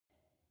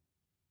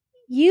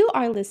You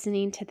are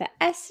listening to the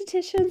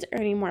Estheticians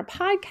Earning More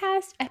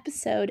podcast,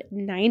 episode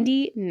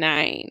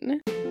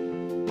 99.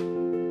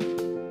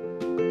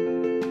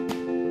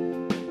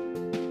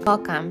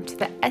 Welcome to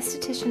the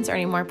Estheticians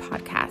Earning More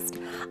podcast.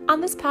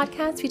 On this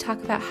podcast, we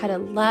talk about how to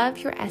love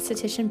your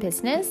esthetician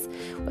business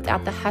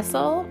without the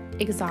hustle,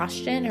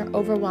 exhaustion, or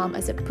overwhelm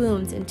as it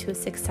booms into a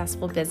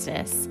successful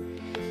business.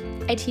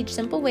 I teach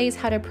simple ways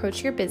how to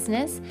approach your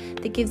business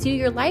that gives you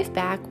your life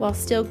back while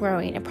still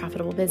growing a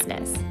profitable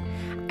business.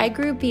 I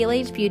grew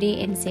BLH Beauty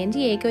in San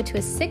Diego to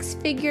a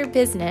six-figure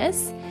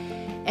business,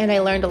 and I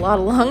learned a lot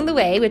along the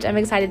way, which I'm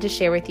excited to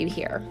share with you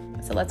here.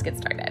 So let's get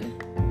started.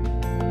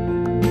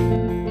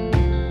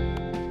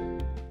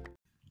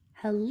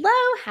 Hello,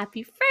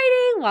 happy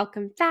Friday.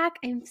 Welcome back.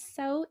 I'm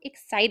so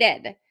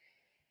excited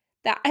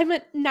that I'm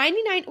at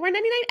 99. We're at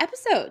 99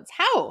 episodes.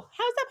 How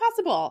is that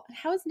possible?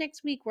 How is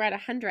next week we're at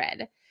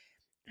 100?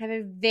 I have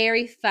a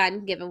very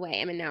fun giveaway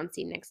I'm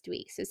announcing next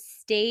week, so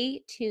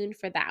stay tuned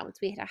for that. Once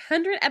we hit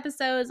 100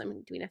 episodes,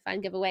 I'm doing a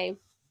fun giveaway.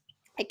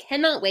 I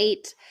cannot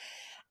wait.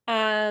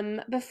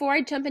 Before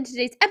I jump into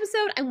today's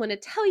episode, I want to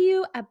tell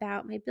you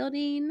about my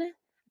Building a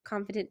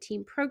Confident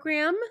Team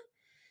program.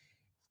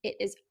 It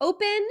is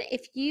open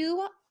if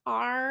you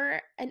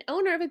are an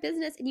owner of a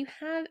business and you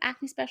have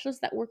acne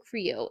specialists that work for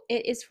you.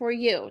 It is for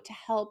you to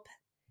help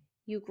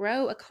you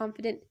grow a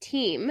confident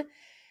team.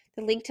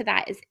 The link to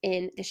that is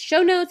in the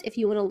show notes if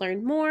you want to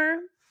learn more.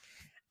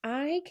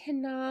 I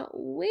cannot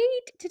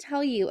wait to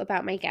tell you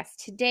about my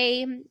guest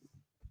today.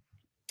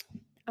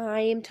 I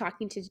am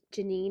talking to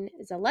Janine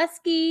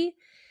Zaleski.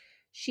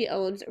 She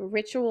owns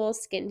Ritual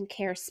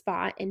Skincare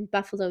Spa in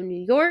Buffalo,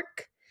 New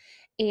York.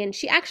 And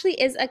she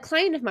actually is a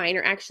client of mine,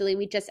 or actually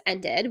we just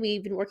ended.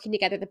 We've been working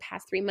together the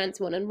past 3 months,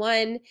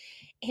 one-on-one.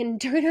 And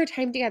during our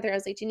time together, I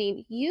was like,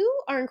 Janine, you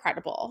are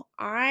incredible.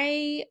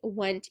 I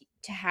want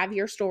to have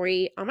your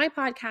story on my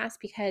podcast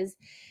because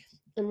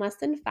in less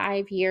than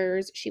 5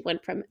 years, she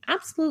went from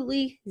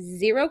absolutely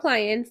zero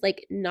clients,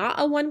 like not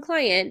a one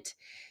client,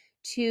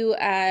 to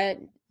a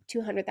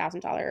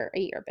 $200,000 a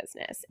year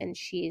business. And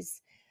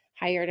she's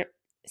hired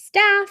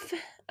staff.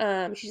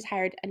 She just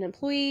hired an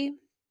employee.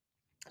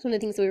 It's one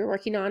of the things that we were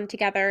working on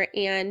together.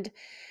 And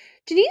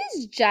Janine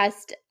is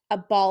just a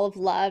ball of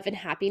love and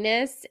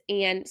happiness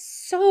and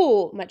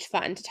so much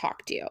fun to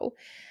talk to.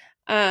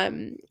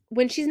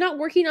 When she's not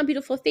working on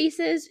beautiful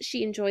faces,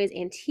 she enjoys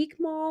antique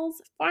malls,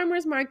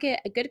 farmers market,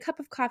 a good cup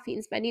of coffee,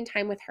 and spending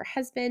time with her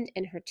husband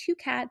and her 2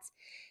 cats,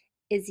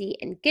 Izzy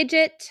and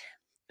Gidget.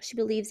 She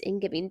believes in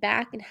giving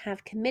back and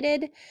have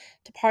committed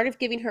to part of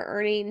giving her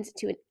earnings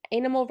to an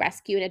animal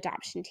rescue and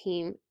adoption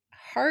team,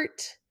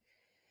 Heart.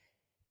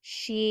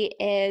 She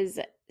is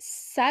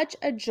such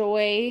a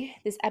joy.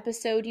 This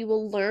episode, you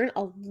will learn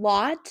a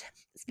lot.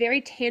 It's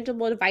very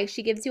tangible advice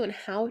she gives you on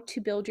how to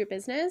build your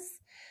business.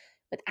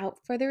 Without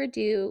further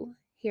ado,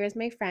 here is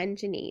my friend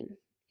Janine.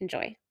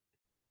 Enjoy.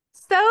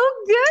 So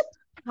good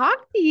to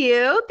talk to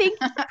you. Thank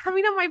you for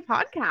coming on my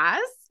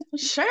podcast.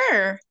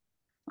 Sure.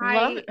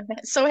 Love it.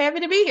 So happy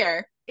to be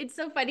here. It's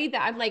so funny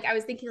that I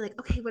was thinking like,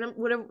 okay, what are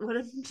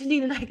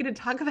Janine and I going to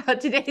talk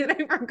about today that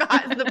I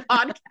forgot in the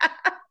podcast?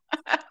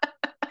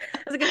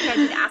 I was like, okay, I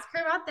need to ask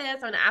her about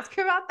this. I want to ask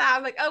her about that.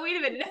 I'm like, oh, wait a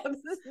minute. No,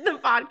 this is the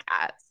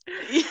podcast.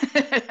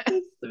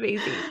 It's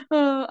amazing.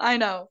 Oh, I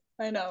know.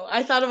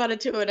 I thought about it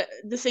too. And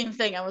the same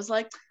thing. I was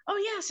like, oh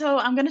yeah, so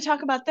I'm going to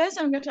talk about this.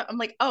 I'm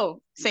like,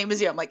 oh, same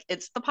as you. I'm like,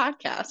 it's the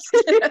podcast.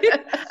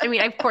 I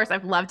mean, of course,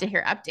 I'd love to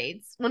hear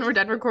updates. When we're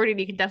done recording,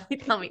 you can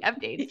definitely tell me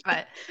updates,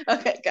 but.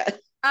 Okay, good.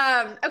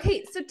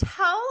 Okay, so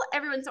tell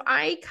everyone. So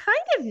I kind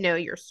of know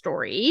your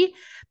story,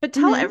 but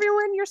tell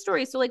everyone your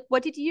story. So like,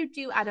 what did you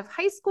do out of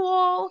high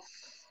school?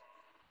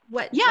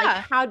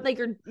 How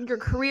your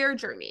career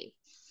journey?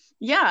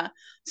 Yeah.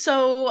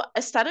 So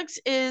aesthetics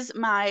is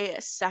my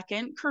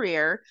second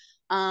career.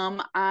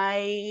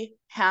 I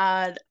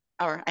have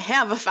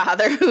a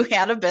father who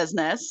had a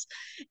business,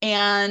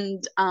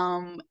 and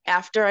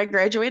after I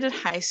graduated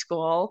high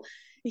school,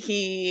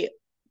 he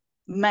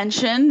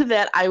mentioned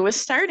that I was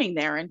starting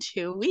there in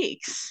 2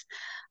 weeks.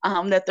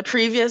 That the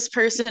previous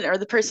person or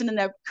the person in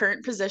that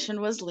current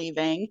position was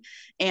leaving,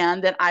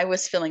 and that I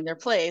was filling their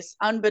place,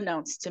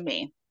 unbeknownst to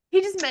me. He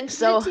just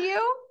mentioned it to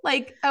you?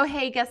 Like, oh,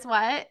 hey, guess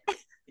what?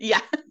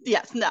 Yeah.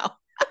 Yes. No.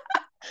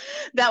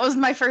 That was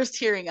my first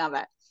hearing of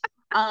it.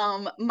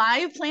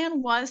 My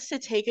plan was to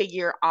take a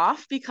year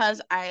off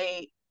because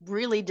I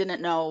really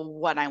didn't know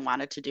what I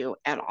wanted to do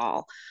at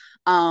all.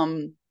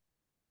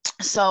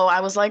 So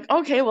I was like,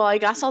 okay, well, I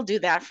guess I'll do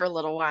that for a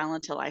little while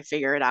until I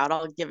figure it out.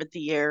 I'll give it the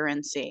year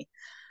and see.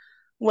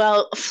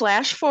 Well,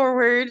 flash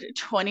forward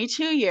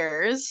 22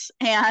 years,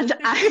 and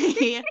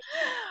I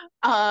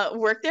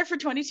worked there for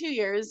 22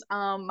 years.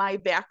 My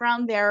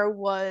background there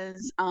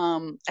was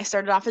I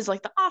started off as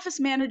like the office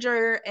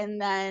manager,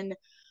 and then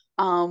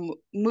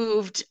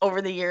moved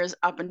over the years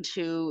up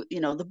into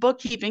the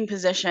bookkeeping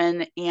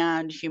position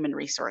and human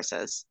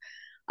resources.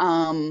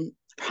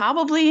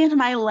 Probably in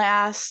my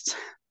last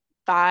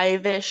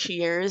 5-ish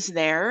years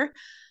there,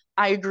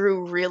 I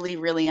grew really,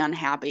 really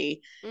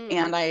unhappy. Mm.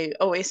 And I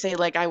always say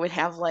like I would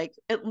have like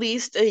at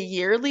least a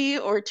yearly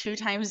or 2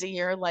 times a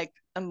year like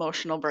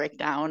emotional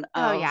breakdown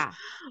Oh of yeah.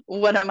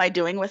 what am I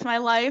doing with my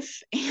life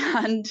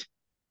and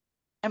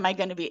am I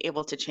going to be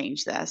able to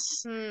change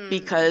this? Hmm.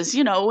 Because,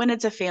 you know, when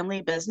it's a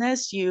family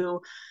business,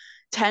 you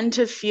tend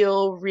to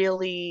feel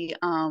really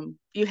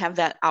you have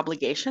that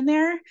obligation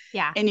there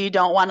Yeah. and you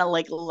don't want to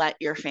like let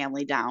your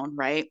family down,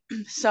 right?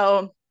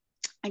 So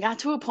I got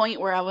to a point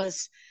where I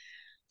was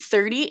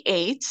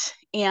 38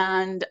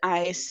 and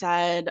I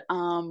said,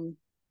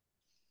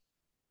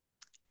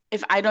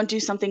 if I don't do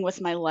something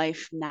with my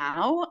life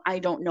now, I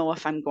don't know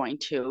if I'm going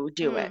to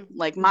do it. Mm.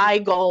 Like my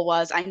goal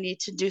was I need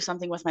to do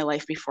something with my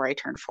life before I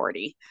turn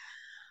 40.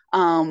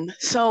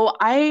 So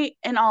I,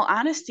 in all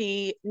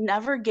honesty,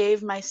 never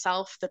gave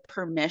myself the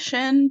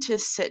permission to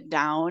sit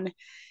down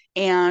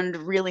and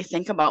really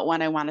think about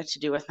what I wanted to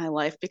do with my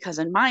life because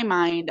in my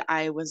mind,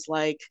 I was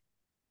like,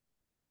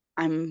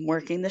 I'm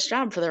working this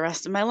job for the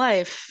rest of my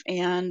life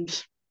and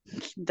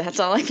that's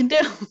all I can do.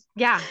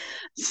 Yeah.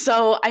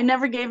 So I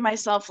never gave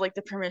myself like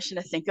the permission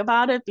to think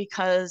about it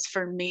because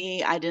for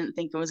me, I didn't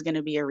think it was going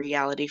to be a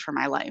reality for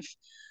my life.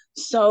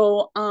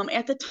 So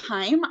at the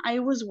time, I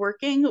was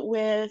working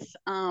with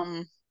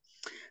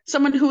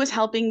someone who was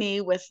helping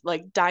me with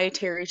like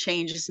dietary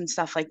changes and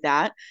stuff like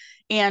that.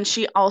 And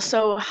she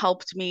also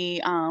helped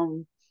me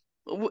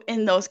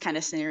in those kind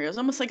of scenarios,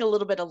 almost like a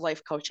little bit of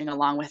life coaching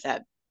along with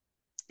it.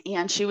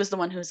 And she was the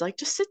one who was like,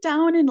 just sit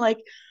down and like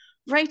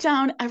write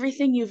down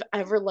everything you've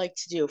ever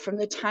liked to do from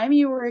the time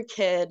you were a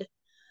kid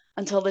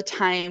until the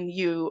time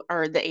you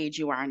are the age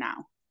you are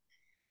now.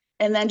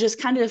 And then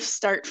just kind of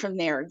start from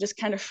there, just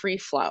kind of free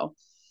flow.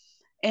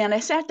 And I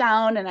sat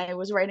down and I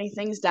was writing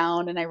things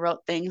down and I wrote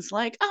things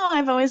like, oh,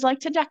 I've always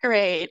liked to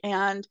decorate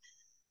and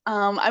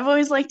I've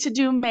always liked to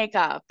do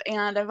makeup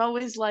and I've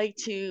always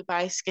liked to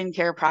buy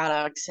skincare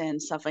products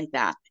and stuff like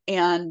that.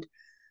 And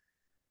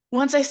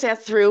once I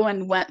sat through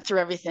and went through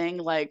everything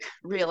like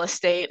real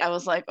estate, I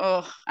was like,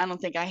 oh, I don't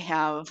think I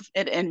have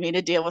it in me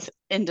to deal with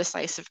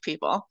indecisive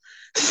people.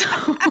 So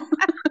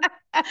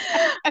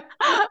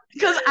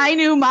because I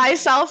knew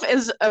myself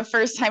as a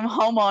first time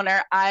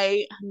homeowner,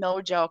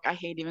 no joke, I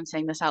hate even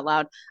saying this out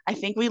loud. I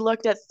think we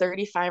looked at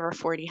 35 or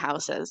 40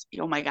 houses.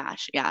 Oh my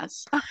gosh,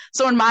 yes.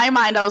 So in my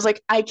mind, I was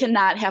like, I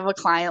cannot have a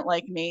client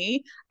like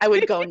me. I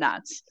would go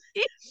nuts.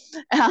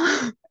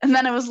 And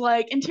then I was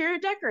like, interior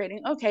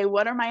decorating. Okay,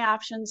 what are my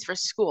options for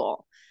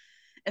school?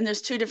 And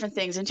there's two different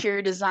things.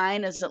 Interior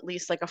design is at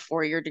least like a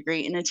 4-year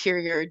degree. An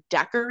interior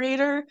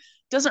decorator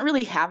doesn't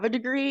really have a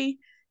degree.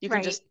 You can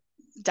Right. just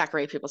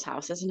decorate people's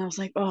houses. And I was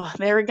like, oh,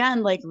 there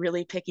again, like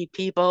really picky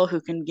people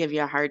who can give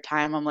you a hard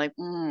time. I'm like,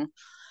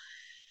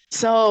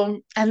 So,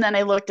 and then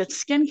I looked at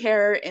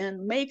skincare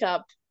and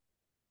makeup.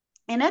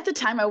 And at the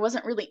time, I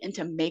wasn't really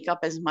into makeup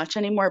as much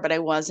anymore, but I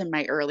was in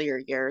my earlier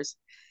years.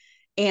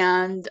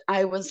 And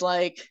I was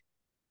like,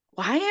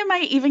 why am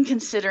I even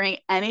considering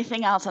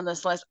anything else on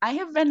this list? I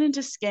have been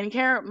into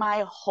skincare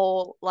my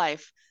whole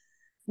life.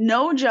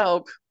 No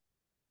joke.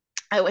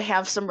 I would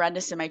have some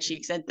redness in my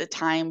cheeks at the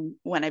time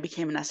when I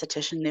became an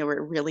esthetician. They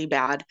were really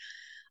bad.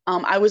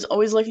 I was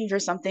always looking for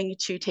something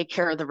to take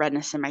care of the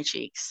redness in my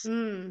cheeks.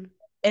 Mm.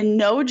 And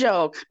no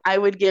joke, I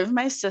would give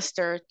my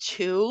sister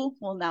two,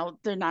 well, now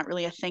they're not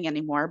really a thing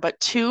anymore, but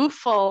two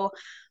full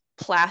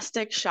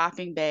plastic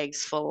shopping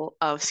bags full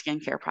of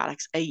skincare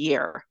products a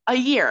year,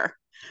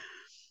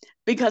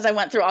 because I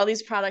went through all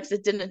these products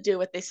that didn't do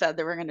what they said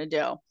they were going to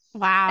do.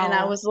 And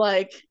I Wow. was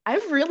like,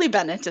 I've really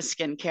been into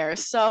skincare.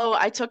 So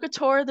I took a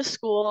tour of the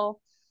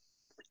school.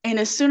 And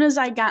as soon as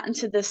I got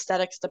into the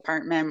aesthetics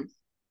department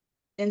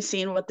and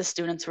seeing what the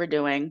students were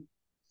doing,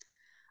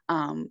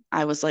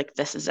 I was like,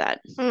 this is it.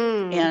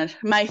 Mm. And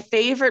my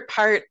favorite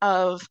part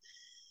of,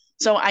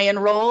 so I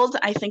enrolled,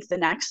 I think the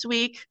next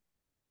week,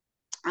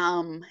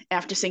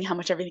 after seeing how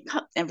much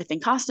everything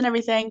cost and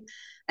everything.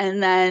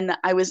 And then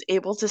I was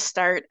able to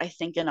start, I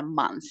think, in a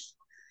month.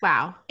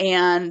 Wow.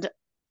 And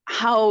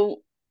how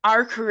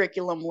our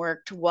curriculum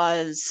worked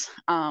was,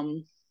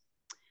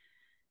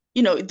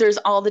 there's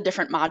all the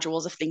different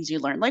modules of things you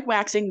learn, like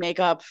waxing,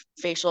 makeup,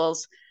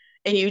 facials,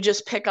 and you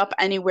just pick up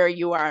anywhere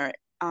you are.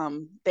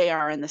 They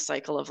are in the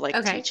cycle of like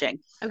Okay. teaching.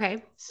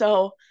 Okay.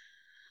 So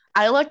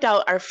I looked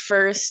out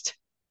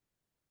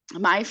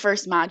my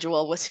first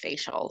module was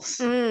facials,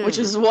 which Mm.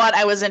 is what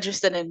I was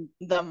interested in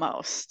the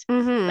most. Like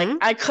Mm-hmm.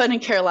 I couldn't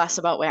care less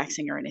about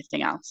waxing or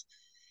anything else.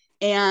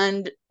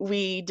 And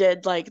we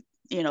did like,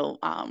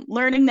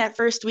 learning that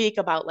first week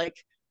about like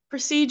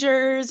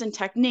procedures and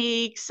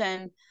techniques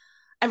and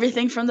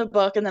everything from the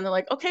book. And then they're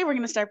like, okay, we're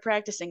going to start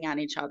practicing on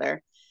each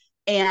other.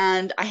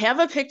 And I have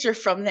a picture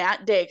from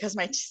that day because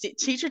my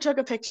teacher took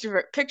a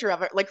picture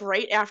of it like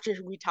right after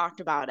we talked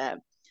about it.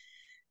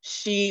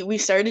 We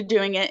started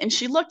doing it and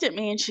she looked at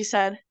me and she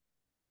said,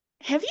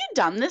 have you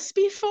done this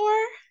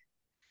before?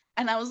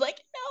 And I was like,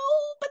 no,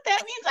 but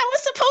that means I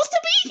was supposed to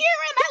be here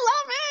and I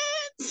love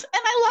it.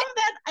 And I love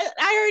that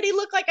I already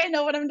look like I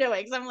know what I'm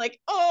doing. So I'm like,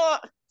 oh,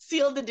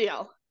 seal the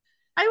deal.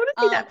 I want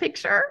to see Um, that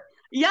picture.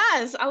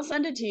 Yes, I'll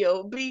send it to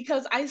you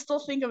because I still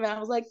think of it. I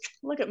was like,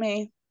 look at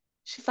me.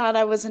 She thought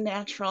I was a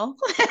natural.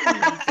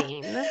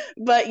 Amazing.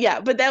 But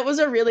yeah, but that was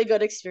a really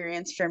good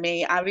experience for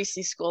me.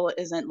 Obviously, school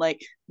isn't like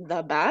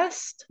the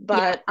best, Yeah.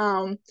 but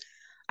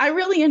I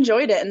really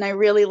enjoyed it and I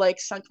really like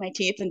sunk my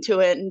teeth into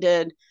it and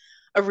did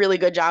a really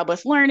good job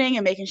with learning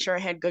and making sure I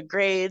had good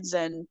grades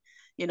and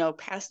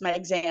passed my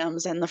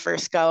exams and the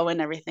first go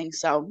and everything.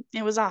 So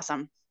it was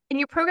awesome. And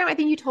your program, I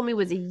think you told me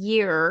was a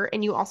year,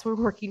 and you also were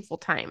working full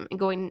time and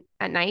going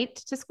at night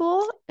to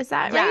school. Is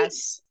that right?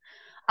 Yes.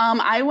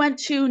 I went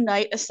to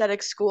night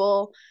aesthetic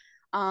school,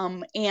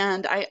 and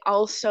I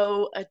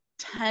also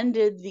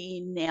attended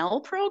the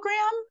nail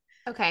program.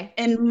 Okay.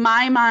 In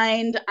my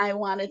mind, I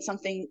wanted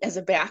something as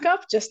a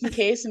backup just in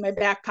case in my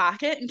back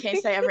pocket, in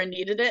case I ever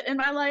needed it in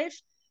my life,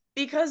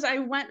 because I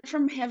went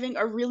from having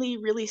a really,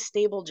 really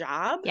stable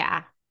job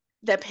Yeah.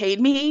 that paid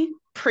me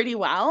pretty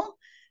well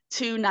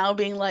to now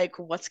being like,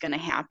 what's going to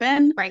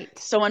happen? Right.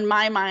 So in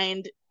my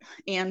mind,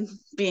 and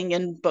being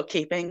in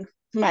bookkeeping,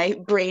 my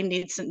brain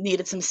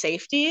needed some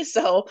safety.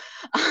 So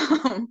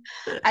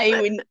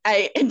I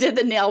did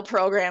the nail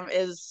program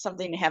is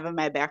something to have in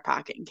my back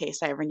pocket in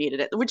case I ever needed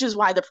it, which is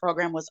why the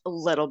program was a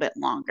little bit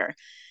longer.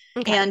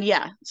 Okay. And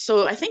yeah,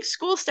 so I think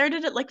school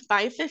started at like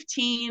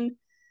 5:15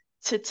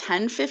 to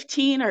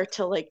 10:15 or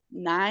till like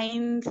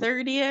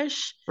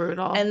 9:30ish.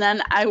 Brutal. And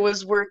then I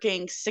was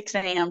working 6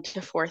 a.m. to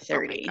Oh my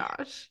 4:30.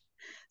 gosh.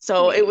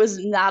 So it was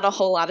Jeez. not a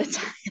whole lot of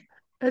time.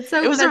 That's It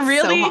so was a that's so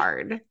really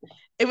hard.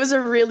 it was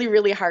a really,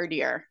 really hard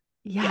year.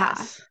 Yeah.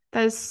 Yes.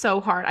 That is so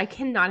hard. I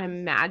cannot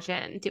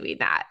imagine doing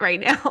that right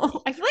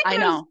now. I feel like I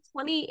when I was know.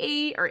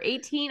 28 or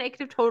 18, I could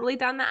have totally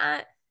done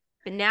that.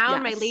 But now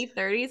in my Yes. late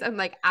 30s, I'm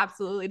like,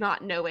 absolutely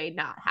not. No way,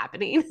 not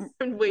happening.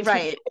 I'm way too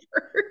Right.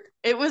 bored.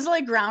 It was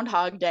like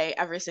Groundhog Day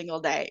every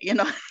single day, you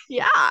know?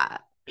 Yeah.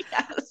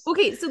 Yes.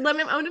 Okay, so I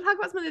want to talk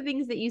about some of the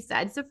things that you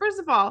said. So first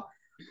of all,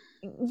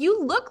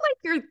 you look like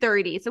you're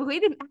 30. So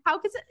wait, how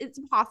is it's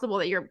possible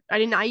that you're, I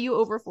deny you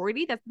over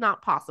 40? That's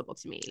not possible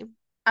to me.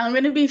 I'm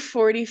going to be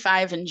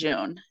 45 in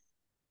June.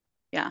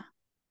 Yeah.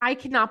 I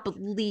cannot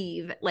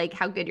believe like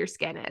how good your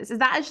skin is. Is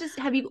that just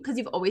have you because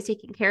you've always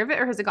taken care of it,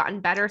 or has it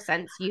gotten better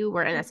since you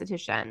were in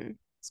esthetician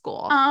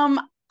school? Um,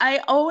 I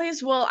always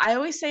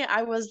say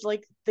I was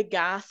like the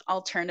goth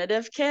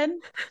alternative kid.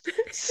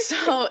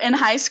 So in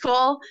high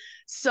school,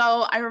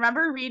 so I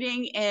remember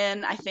reading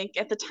in, I think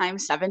at the time,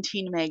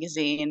 17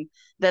 magazine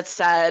that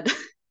said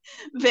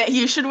that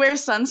you should wear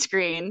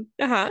sunscreen.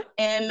 Uh-huh.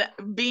 And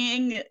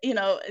being,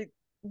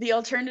 the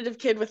alternative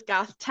kid with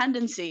goth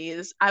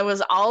tendencies, I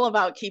was all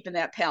about keeping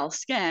that pale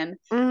skin.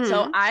 So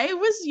Mm-hmm. I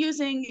was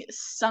using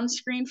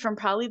sunscreen from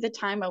probably the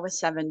time I was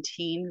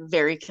 17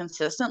 very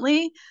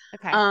consistently.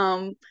 Okay.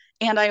 Um,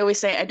 and I always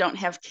say I don't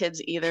have kids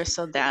either,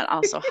 so that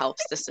also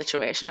helps the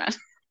situation.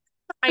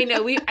 I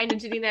know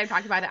Judy and I have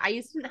talked about it.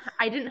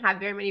 I didn't have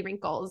very many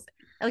wrinkles.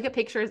 I look at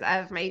pictures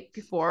of my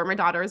before my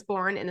daughter was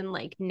born and then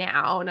like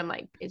now, and I'm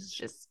like, it's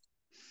just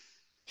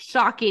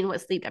shocking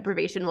what sleep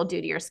deprivation will do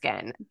to your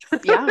skin.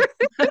 Yeah.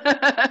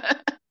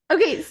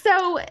 Okay,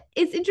 so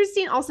it's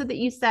interesting also that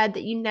you said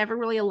that you never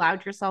really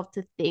allowed yourself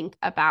to think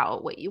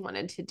about what you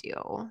wanted to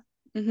do.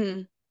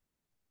 Hmm.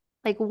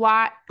 Like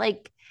what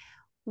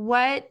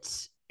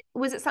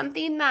was it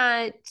something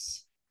that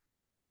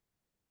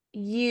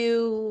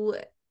you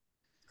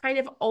kind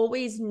of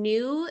always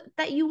knew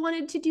that you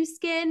wanted to do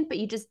skin, but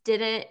you just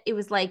didn't, it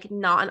was like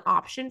not an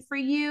option for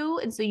you.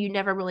 And so you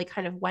never really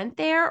kind of went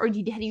there, or had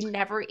you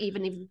never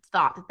even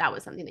thought that that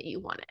was something that you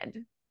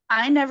wanted?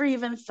 I never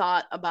even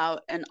thought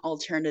about an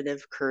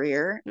alternative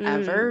career Mm,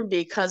 ever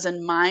because,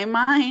 in my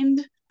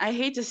mind, I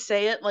hate to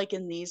say it like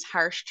in these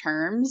harsh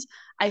terms,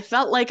 I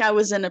felt like I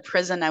was in a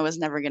prison I was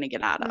never going to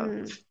get out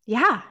of.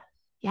 yeah.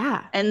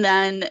 Yeah. And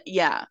then,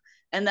 yeah.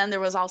 And then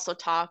there was also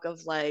talk of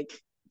like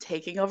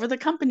taking over the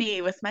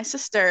company with my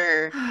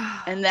sister.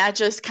 And that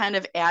just kind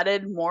of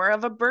added more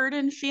of a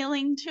burden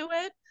feeling to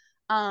it.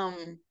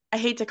 I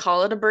hate to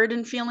call it a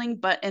burden feeling,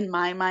 but in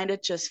my mind,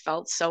 it just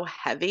felt so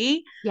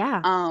heavy.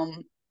 Yeah.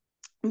 Um,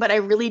 but I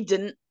really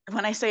didn't.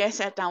 When I say I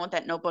sat down with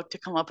that notebook to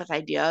come up with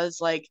ideas,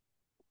 like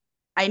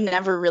I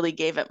never really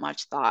gave it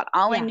much thought.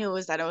 All I Yeah. knew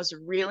was that I was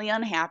really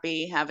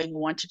unhappy, having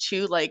 1 to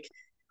 2 like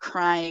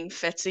crying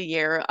fits a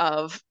year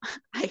of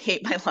I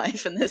hate my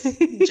life and this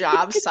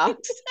job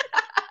sucks.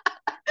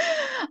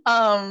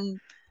 um,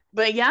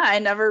 but yeah, I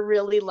never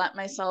really let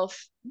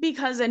myself,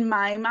 because in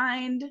my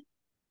mind,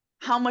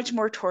 how much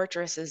more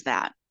torturous is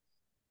that?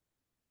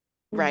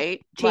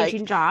 Right? Like,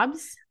 Changing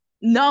jobs.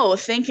 no,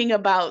 thinking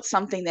about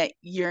something that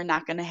you're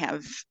not going to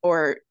have,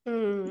 or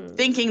Mm,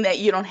 thinking that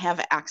you don't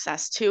have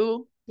access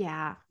to,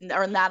 yeah.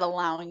 or not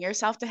allowing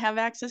yourself to have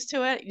access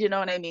to it. You know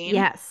what I mean?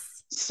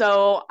 Yes.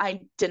 So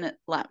I didn't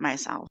let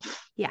myself.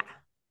 Yeah.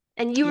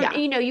 And you were,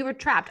 Yeah. you were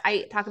trapped.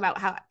 I talk about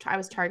how I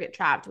was target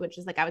trapped, which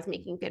is like I was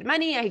making good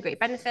money, I had great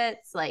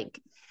benefits,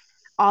 like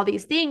all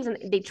these things, and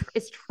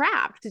it's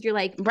trapped because you're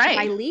like, if I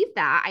Right. leave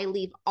that, I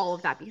leave all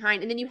of that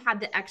behind, and then you had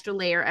the extra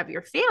layer of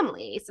your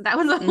family, so that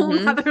was a whole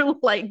Hmm. other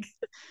like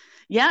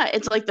Yeah,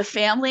 it's like the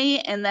family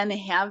and then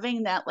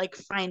having that like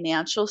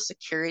financial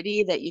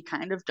security that you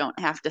kind of don't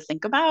have to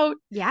think about.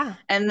 Yeah.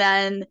 And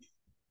then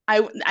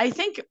I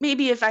think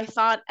maybe if I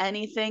thought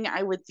anything,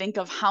 I would think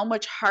of how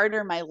much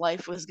harder my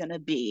life was going to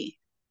be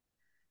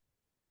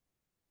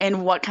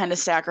and what kind of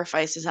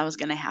sacrifices I was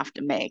going to have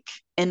to make.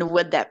 And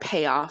would that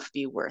payoff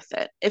be worth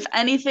it? If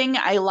anything,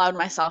 I allowed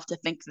myself to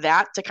think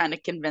that to kind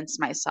of convince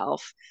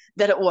myself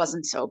that it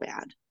wasn't so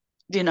bad.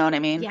 Do you know what I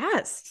mean?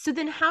 Yes. So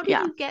then how did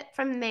Yeah. you get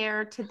from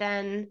there to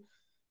then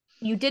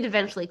you did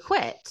eventually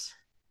quit,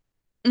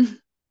 Mhm.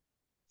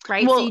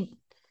 right? So Well, you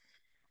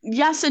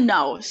yes and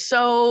no.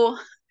 So,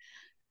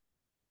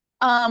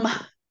 um,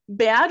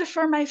 bad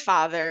for my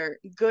father,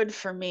 good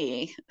for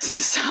me.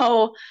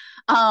 So,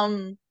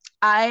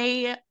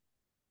 I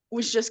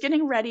was just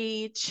getting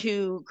ready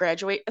to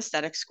graduate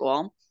aesthetic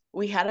school.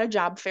 We had a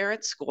job fair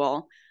at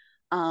school.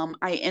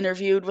 I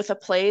interviewed with a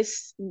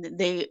place.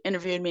 They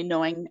interviewed me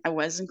knowing I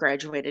wasn't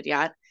graduated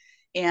yet.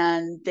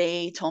 And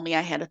they told me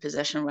I had a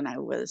position when I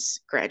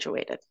was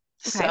graduated.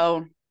 okay.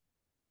 So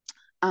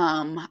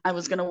I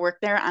was going to work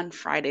there on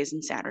Fridays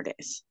and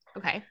Saturdays.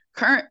 Okay.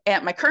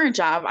 At my current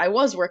job, I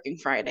was working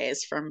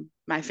Fridays from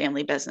my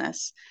family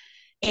business.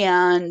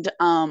 And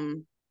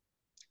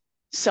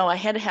so I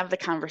had to have the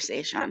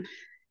conversation.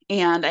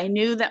 And I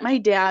knew that my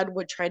dad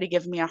would try to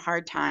give me a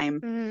hard time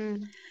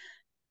Mm.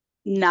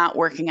 not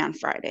working on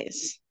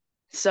Fridays.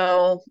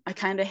 So I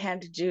kind of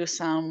had to do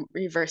some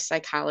reverse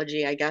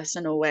psychology, I guess,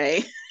 in a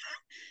way.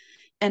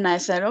 And I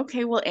said,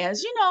 okay, well,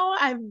 as you know,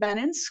 I've been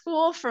in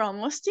school for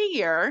almost a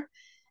year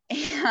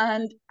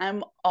and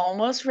I'm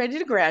almost ready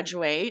to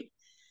graduate.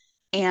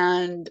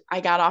 And I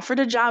got offered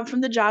a job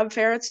from the job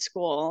fair at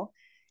school,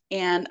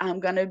 and I'm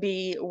going to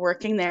be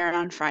working there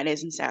on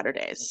Fridays and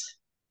Saturdays.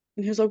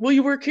 And he was like, well,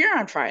 you work here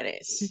on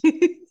Fridays.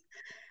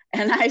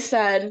 And I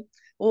said,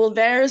 well,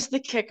 there's the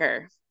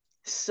kicker.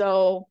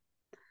 So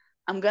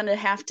I'm going to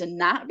have to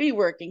not be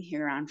working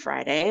here on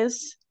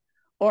Fridays,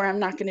 or I'm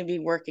not going to be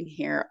working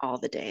here all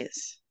the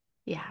days.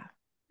 Yeah.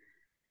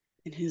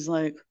 And he's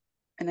like,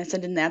 and I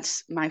said, and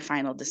that's my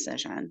final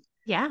decision.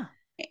 Yeah.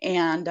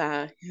 And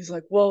he's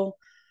like, well,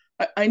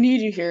 I need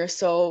you here.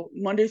 So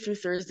Monday through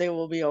Thursday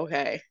will be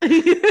okay.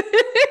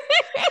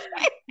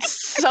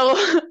 So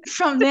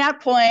from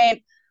that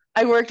point,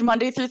 I worked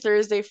Monday through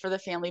Thursday for the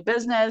family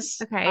business.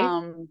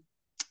 Okay.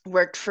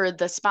 Worked for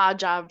the spa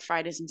job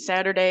Fridays and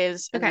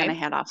Saturdays, and then I Okay.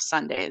 had off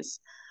Sundays.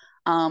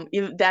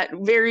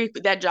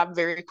 That job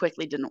very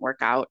quickly didn't work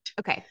out.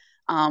 Okay.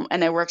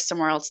 And I worked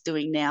somewhere else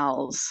doing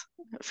nails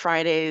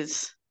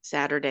Fridays,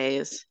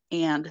 Saturdays,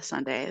 and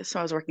Sundays. So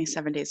I was working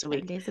 7 days a 7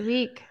 week. days a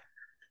week.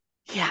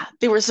 Yeah,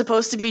 they were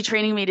supposed to be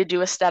training me to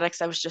do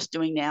aesthetics. I was just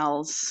doing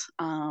nails.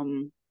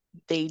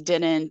 They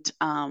didn't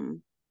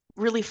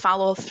really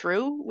follow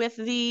through with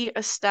the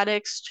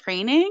aesthetics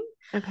training.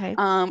 Okay.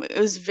 It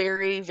was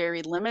very,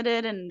 very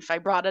limited. And if I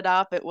brought it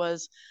up, it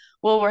was,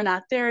 well, we're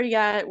not there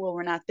yet. Well,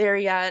 we're not there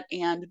yet.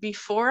 And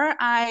before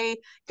I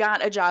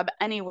got a job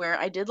anywhere,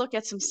 I did look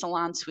at some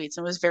salon suites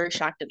and was very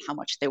shocked at how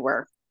much they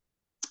were.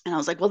 And I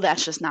was like, well,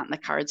 that's just not in the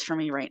cards for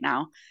me right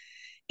now.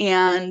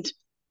 And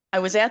I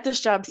was at this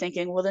job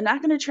thinking, well, they're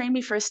not going to train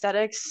me for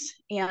aesthetics,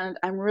 and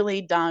I'm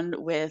really done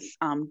with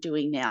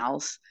doing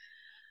nails.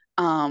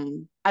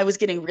 I was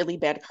getting really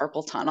bad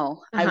carpal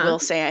tunnel. I Uh-huh. will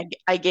say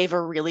I gave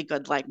a really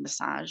good leg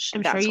massage.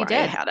 I'm sure That's you why I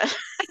did. had it.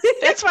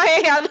 That's why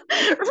I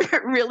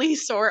had really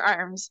sore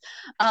arms.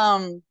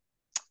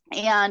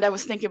 And I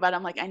was thinking about it,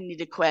 I'm like, I need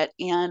to quit.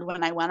 And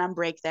when I went on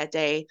break that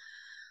day,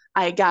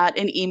 I got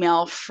an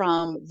email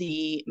from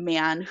the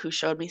man who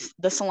showed me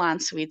the salon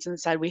suites and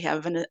said, we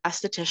have an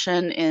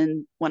esthetician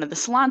in one of the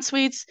salon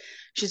suites.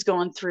 She's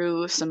going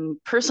through some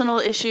personal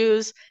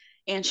issues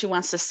and she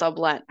wants to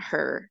sublet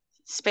her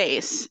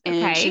space, and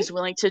Okay. she's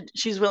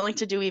willing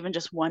to do even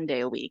just 1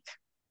 day a week.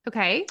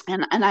 Okay.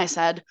 And I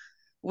said,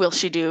 will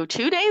she do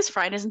 2 days,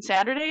 Fridays and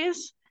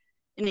Saturdays?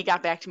 And he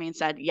got back to me and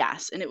said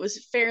yes. And it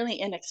was fairly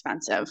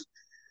inexpensive.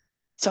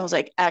 So I was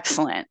like,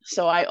 excellent.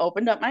 So I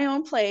opened up my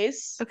own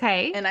place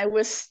Okay. and I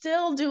was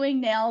still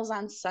doing nails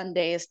on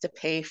Sundays to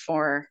pay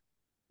for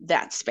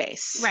that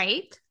space.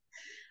 Right.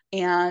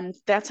 And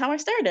that's how I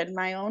started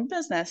my own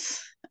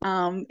business,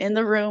 in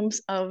the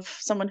rooms of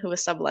someone who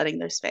was subletting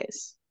their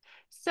space.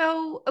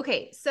 So,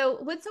 okay. So,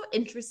 what's so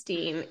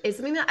interesting is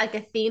something that, like, a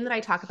theme that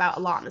I talk about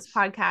a lot on this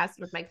podcast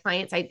with my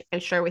clients. I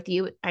share with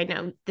you. I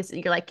know this.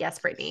 You're like, yes,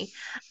 Brittany.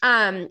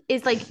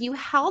 Is like you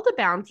held a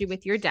boundary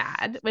with your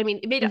dad. I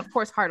mean, it made it, of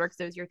course, harder because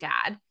it was your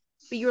dad.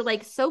 But you're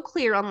like so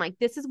clear on like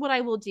this is what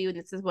I will do and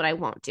this is what I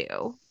won't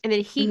do. And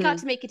then he got Mm-hmm.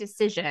 to make a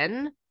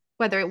decision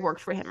whether it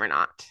worked for him or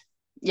not.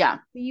 Yeah.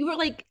 You were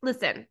like,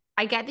 listen,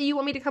 I get that you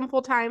want me to come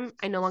full time.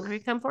 I no longer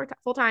can come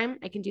full time.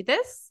 I can do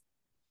this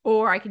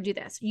or I can do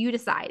this. You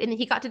decide. And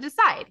he got to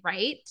decide,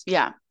 right?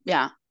 Yeah.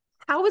 Yeah.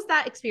 How was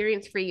that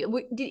experience for you?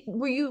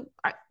 Were you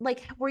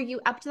like, were you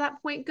up to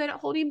that point good at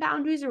holding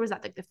boundaries, or was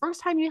that like the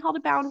first time you held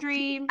a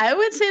boundary? I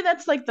would say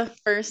that's like the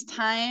first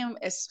time,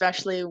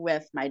 especially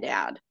with my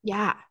dad.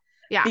 Yeah.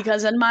 Yeah.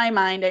 because in my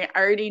mind, I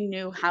already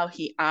knew how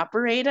he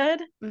operated,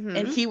 and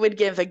Mm-hmm. he would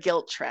give a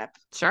guilt trip.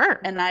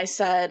 Sure. And I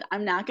said,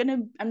 I'm not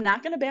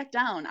gonna back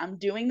down. I'm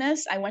doing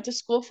this. I went to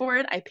school for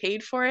it. I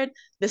paid for it.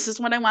 This is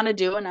what I want to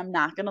do, and I'm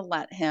not gonna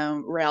let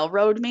him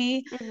railroad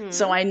me.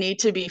 So Mm-hmm. I need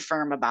to be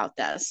firm about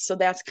this. So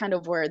that's kind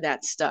of where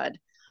that stood.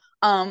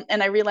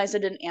 And I realized I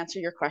didn't answer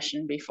your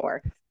question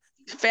before.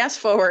 Fast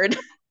forward,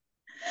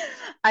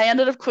 I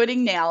ended up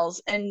quitting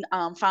nails and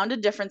found a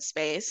different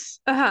space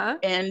Uh-huh.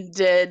 and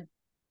did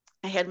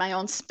I had my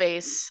own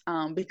space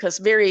because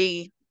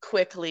very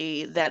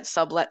quickly that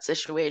sublet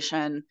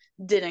situation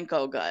didn't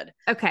go good.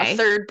 A Okay.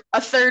 third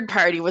a third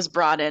party was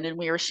brought in and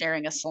we were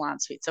sharing a salon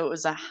suite. So it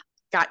was a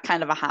got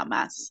kind of a hot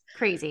mess.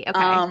 Crazy. Okay.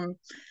 Um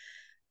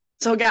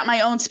so I got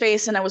my own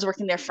space and I was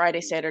working there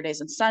Friday, Saturdays,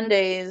 and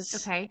Sundays.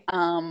 Okay.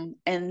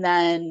 And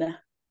then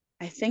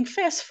I think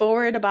fast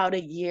forward about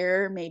a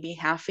year, maybe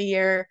half a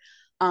year,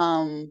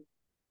 um,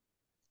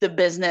 the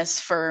business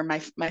for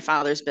my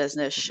father's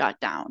business shut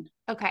down.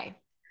 Okay.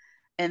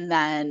 And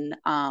then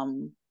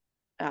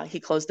he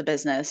closed the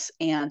business.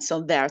 And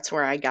so that's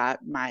where I got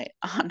my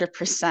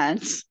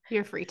 100%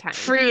 Your free time.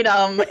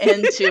 freedom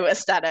into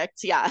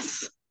aesthetics.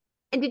 Yes.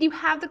 And did you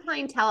have the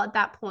clientele at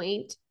that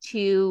point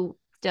to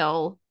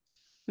still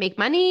make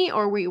money,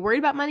 or were you worried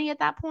about money at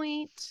that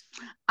point?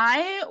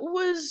 I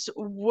was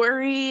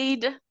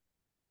worried.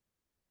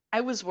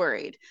 I was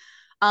worried.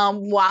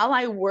 While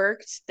I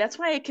worked, that's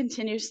why I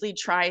continuously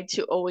tried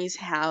to always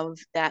have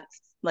that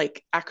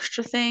like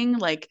extra thing,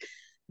 like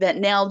that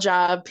nail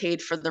job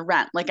paid for the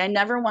rent. Like I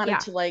never wanted Yeah.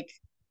 to like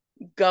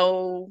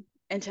go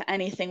into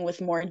anything with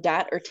more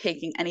debt or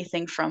taking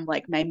anything from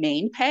like my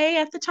main pay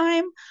at the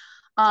time.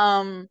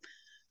 Um,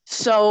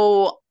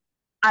 so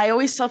I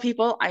always tell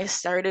people I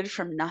started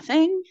from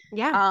nothing.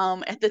 Yeah.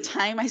 At the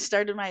time I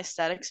started my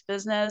aesthetics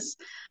business,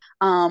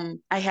 I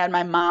had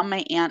my mom,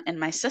 my aunt, and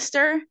my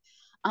sister.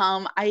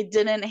 I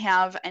didn't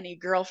have any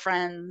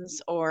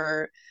girlfriends,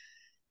 or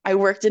I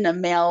worked in a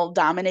male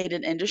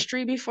dominated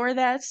industry before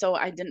that. So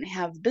I didn't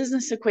have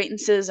business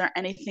acquaintances or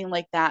anything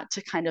like that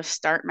to kind of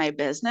start my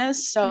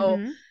business. So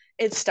Mm-hmm.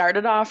 it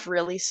started off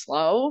really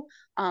slow.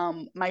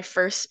 My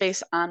first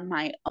space on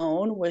my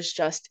own was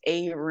just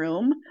a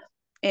room.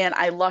 And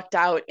I lucked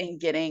out in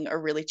getting a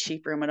really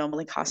cheap room. It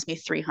only cost me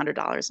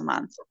 $300 a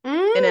month.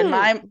 And in Mm.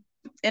 my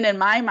and in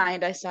my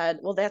mind, I said,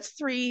 well, that's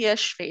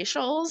three-ish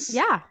facials.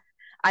 Yeah.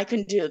 I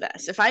can do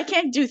this. If I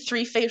can't do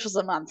three facials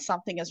a month,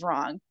 something is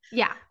wrong.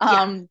 Yeah.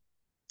 Yeah. Um,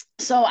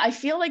 so I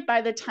feel like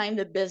by the time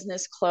the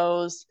business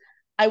closed,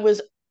 I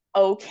was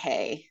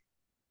okay.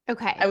 I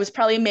Okay. was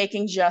probably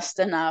making just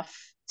enough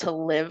to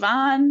live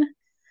on,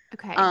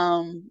 Okay.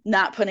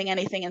 not putting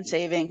anything in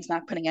savings,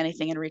 not putting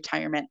anything in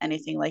retirement,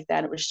 anything like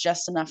that. It was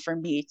just enough for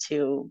me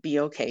to be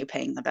okay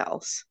paying the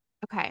bills.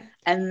 Okay.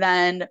 And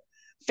then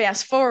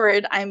fast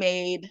forward, I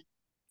made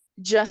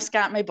just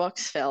got my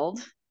books filled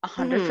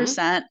Mm-hmm.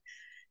 100%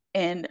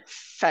 in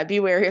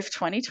February of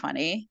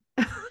 2020.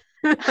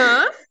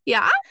 Huh?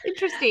 Yeah.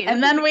 Interesting.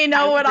 And That's then we interesting time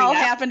know to what bring all up.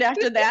 happened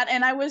after that.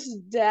 And I was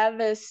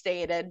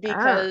devastated Sure.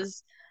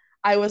 because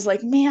I was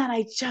like, man,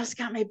 I just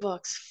got my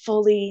books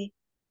fully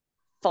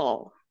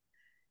full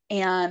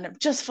and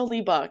just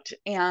fully booked.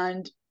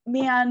 And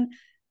man,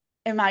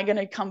 am I going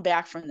to come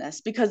back from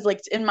this? Because,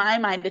 like, in my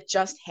mind, it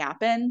just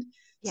happened.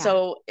 Yeah.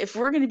 So, if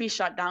we're going to be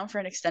shut down for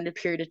an extended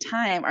period of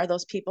time, are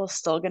those people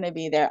still going to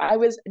be there? I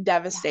was Yeah.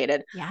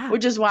 devastated, Yeah.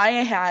 which is why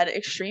I had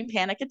extreme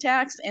panic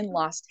attacks and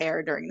lost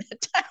hair during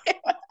that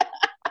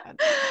time.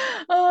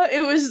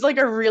 It was like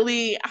a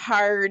really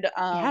hard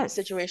Yes.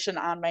 situation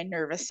on my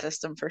nervous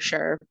system for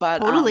sure. But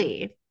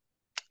Totally.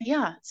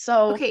 yeah,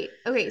 so Okay.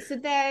 Okay. So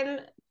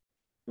then,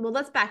 well,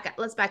 let's back up.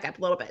 Let's back up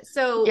a little bit.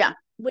 So yeah.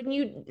 when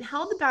you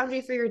held the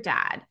boundary for your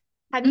dad,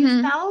 have you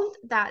Hmm. felt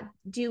that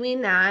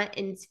doing that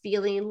and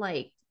feeling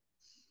like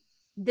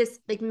this,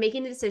 like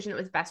making the decision that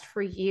was best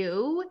for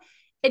you,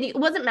 and it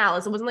wasn't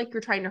malice, it wasn't like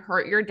you're trying to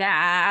hurt your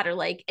dad or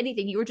like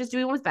anything, you were just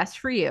doing what was best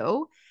for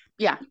you.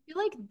 Yeah. You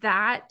feel like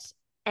that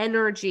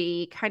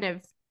energy kind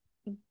of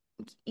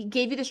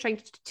gave you the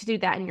strength to do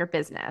that in your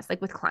business,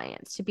 like with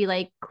clients, to be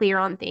like clear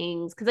on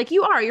things. Cause like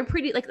you're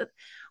pretty like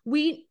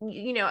we,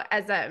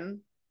 as a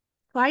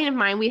client of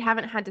mine, we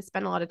haven't had to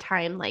spend a lot of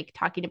time like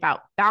talking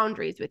about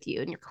boundaries with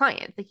you and your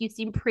clients. Like you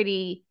seem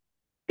pretty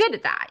good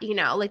at that,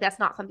 like that's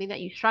not something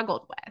that you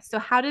struggled with. So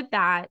how did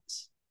that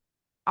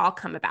all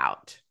come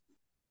about?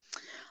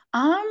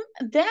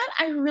 That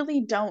I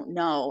really don't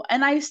know.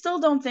 And I still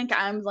don't think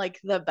I'm like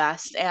the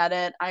best at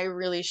it. I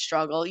really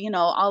struggle.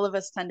 All of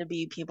us tend to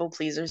be people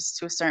pleasers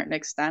to a certain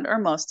extent, or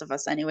most of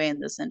us anyway in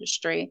this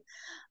industry.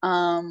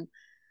 Um,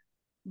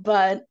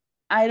 but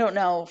I don't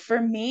know. For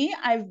me,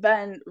 I've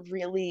been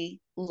really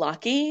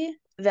lucky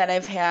that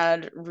I've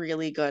had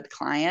really good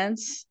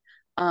clients.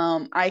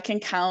 I can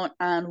count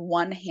on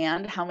one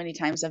hand how many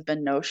times I've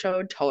been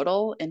no-showed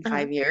total in Uh-huh.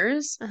 5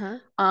 years. Uh-huh.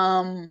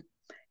 Um,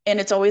 and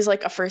it's always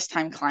like a first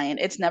time client.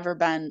 It's never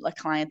been a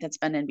client that's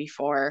been in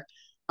before.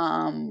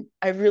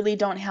 I really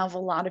don't have a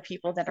lot of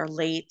people that are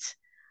late.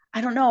 I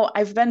don't know.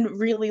 I've been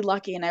really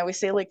lucky, and I always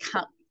say like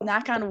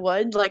knock on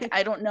wood, like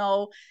I don't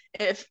know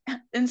if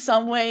in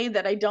some way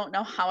that I don't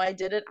know how I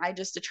did it, I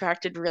just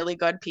attracted really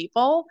good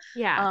people.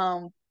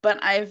 Yeah.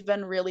 But I've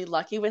been really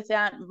lucky with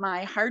that.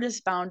 My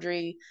hardest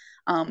boundary,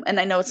 and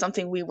I know it's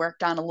something we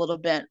worked on a little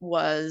bit,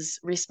 was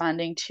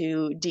responding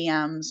to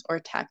DMs or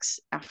texts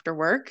after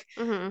work.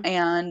 Mm-hmm.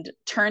 And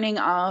turning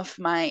off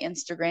my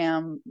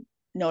Instagram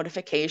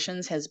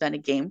notifications has been a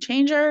game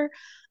changer.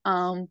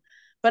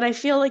 But I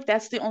feel like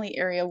that's the only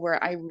area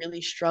where I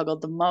really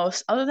struggled the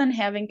most, other than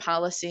having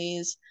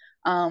policies.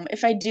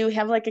 If I do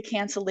have like a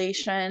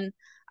cancellation,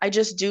 I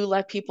just do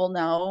let people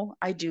know.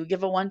 I do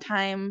give a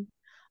one-time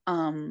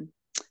um,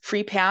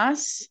 free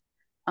pass,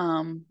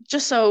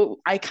 just so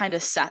I kind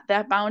of set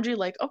that boundary.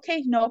 Like,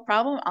 okay, no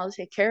problem, I'll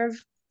take care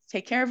of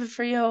it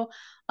for you.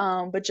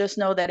 But just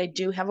know that I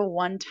do have a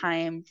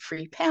one-time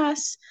free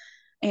pass,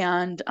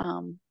 and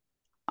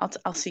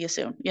I'll see you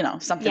soon,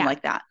 something Yeah.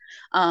 like that.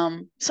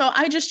 So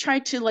I just try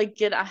to like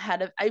get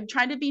ahead of, I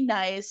try to be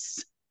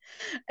nice,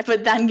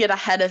 but then get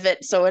ahead of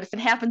it. So if it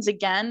happens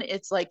again,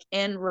 it's like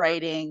in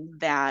writing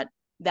that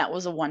that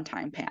was a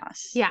one-time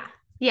pass. Yeah.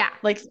 Yeah.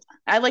 Like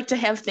I like to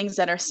have things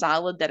that are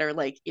solid, that are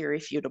like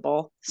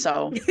irrefutable.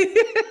 So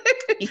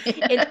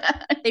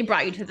They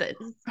brought you to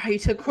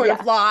a court Yes.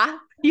 of law.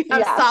 You have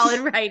Yes.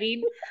 solid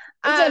writing.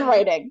 It's in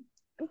writing.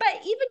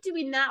 But even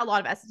doing that, a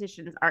lot of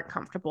estheticians aren't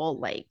comfortable.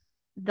 Like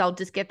they'll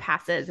just give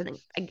passes and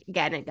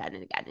again and again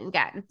and again and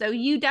again. So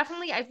you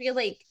definitely, I feel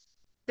like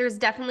there's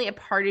definitely a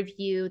part of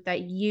you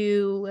that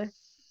you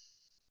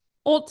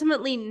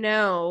ultimately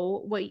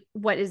know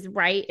what is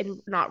right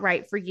and not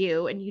right for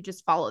you, and you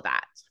just follow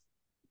that.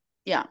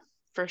 Yeah,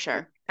 for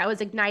sure. That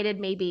was ignited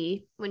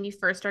maybe when you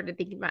first started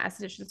thinking about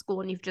esthetician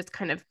school, and you've just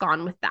kind of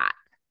gone with that.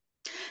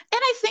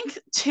 And I think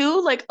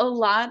too, like a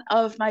lot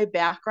of my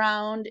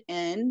background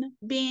in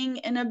being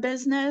in a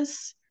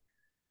business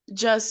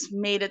just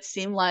made it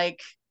seem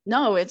like,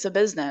 no, it's a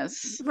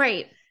business.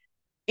 Right.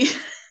 You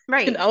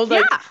Right. like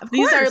Yeah, of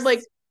these are course.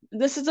 like,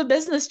 this is a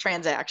business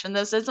transaction.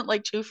 This isn't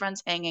like two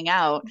friends hanging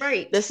out.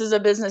 Right. This is a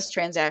business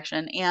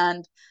transaction.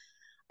 And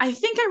I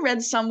think I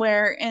read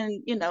somewhere,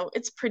 and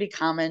it's pretty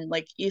common,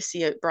 like you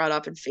see it brought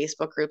up in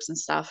Facebook groups and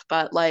stuff,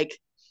 but like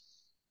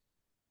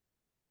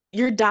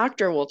your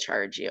doctor will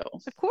charge you.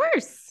 Of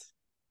course.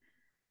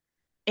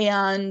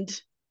 And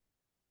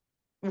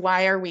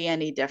why are we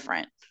any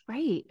different?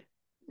 Right.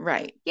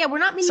 Right. Yeah, we're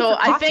not meeting So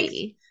for I think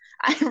coffee.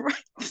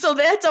 so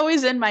that's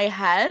always in my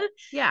head.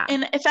 Yeah.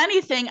 And if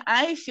anything,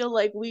 I feel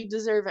like we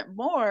deserve it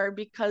more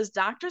because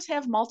doctors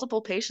have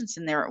multiple patients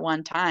in there at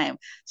one time.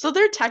 So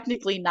they're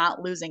technically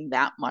not losing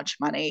that much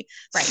money.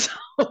 Right.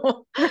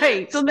 So,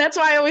 Right. so that's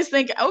why I always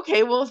think,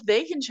 okay, well, if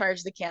they can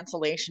charge the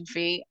cancellation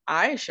fee,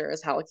 I sure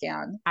as hell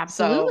can.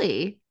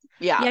 Absolutely. So,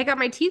 yeah. I got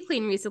my teeth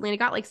cleaned recently and I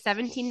got like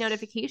 17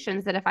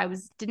 notifications that if I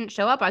didn't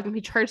show up, I was gonna be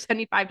charged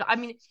 $75. I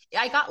mean,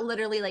 I got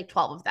literally like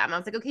 12 of them. I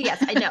was like, okay,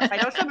 yes, I know. If I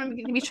don't show up, I'm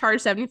gonna be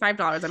charged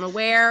 $75. I'm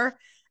aware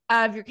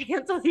of your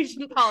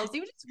cancellation policy,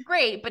 which is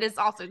great, but it's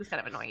also just kind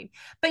of annoying.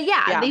 But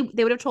yeah.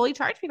 They would have totally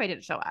charged me if I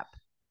didn't show up.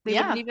 They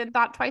wouldn't even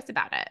thought twice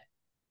about it.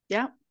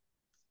 Yeah.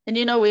 And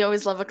we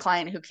always love a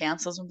client who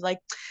cancels and like,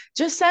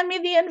 just send me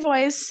the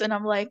invoice. And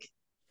I'm like,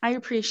 I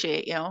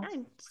appreciate you. I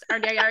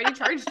already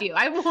charged you.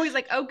 I'm always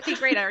like, okay,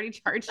 great. I already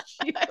charged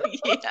you.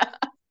 Yeah.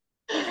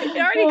 It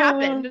already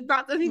happened. It's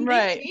not something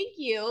right. Thank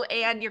you.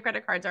 And your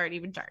credit card's already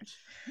been charged.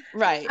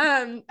 Right.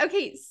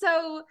 Okay.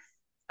 So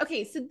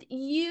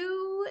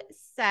you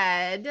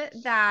said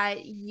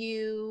that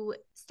you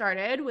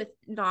started with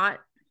not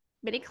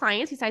many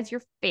clients besides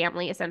your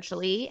family,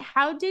 essentially.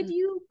 How did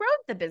you grow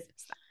the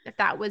business then, if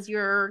that was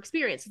your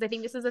experience? Because I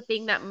think this is a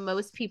thing that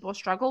most people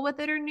struggle with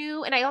that are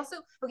new. And I also,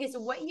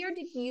 so what year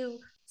did you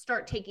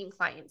start taking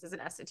clients as an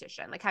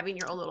esthetician, like having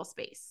your own little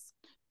space?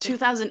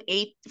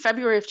 2008,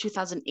 February of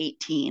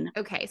 2018.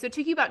 Okay. So it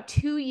took you about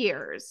 2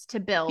 years to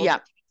build.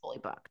 Yep. Fully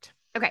booked.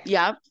 Okay.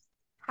 Yep.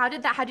 How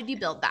did you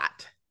build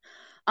that?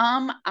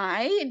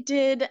 I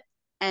did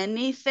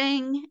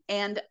anything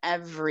and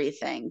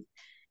everything.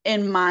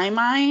 In my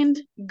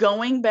mind,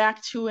 going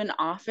back to an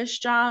office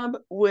job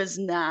was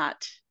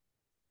not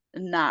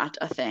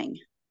a thing.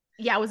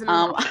 Yeah, it wasn't an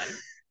option.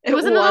 It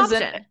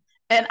wasn't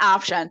an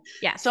option.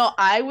 Yeah. So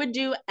I would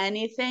do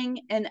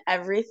anything and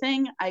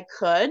everything I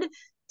could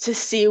to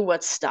see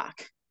what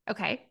stuck.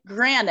 Okay.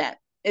 Granted,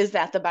 is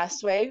that the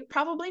best way?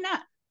 Probably not.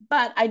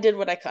 But I did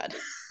what I could.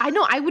 I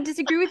know. I would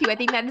disagree with you. I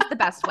think that is the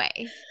best way.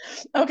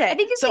 Okay. I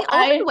think it's the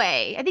only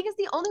way. I think it's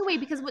the only way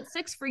because what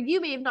sticks for you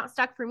may have not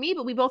stuck for me,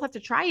 but we both have to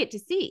try it to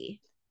see.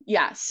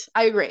 Yes,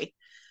 I agree.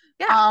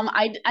 Yeah.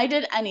 I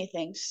did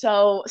anything.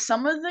 So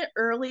some of the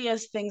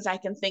earliest things I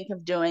can think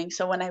of doing.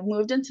 So when I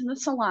moved into the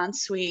salon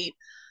suite,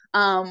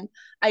 I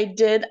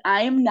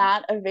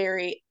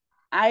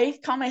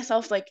call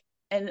myself like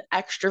an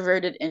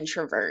extroverted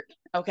introvert.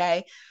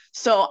 Okay.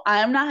 So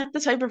I'm not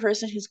the type of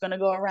person who's going to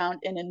go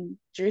around and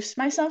introduce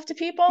myself to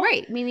people.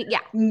 Right. Meaning,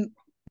 yeah.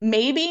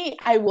 Maybe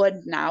I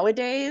would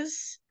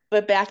nowadays,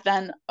 but back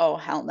then, oh,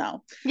 hell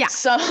no. Yeah.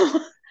 So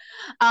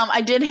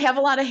I did have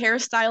a lot of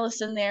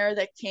hairstylists in there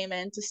that came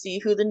in to see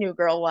who the new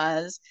girl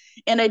was.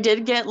 And I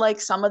did get like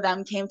some of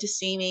them came to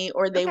see me,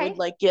 or they would Okay.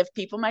 like give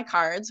people my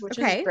cards, which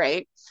is Okay.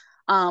 great.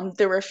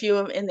 There were a few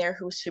in there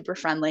who were super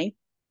friendly.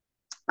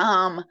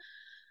 Um,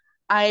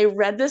 I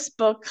read this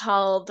book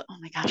called, oh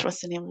my gosh,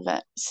 what's the name of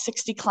it?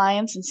 60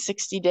 Clients in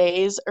 60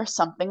 Days or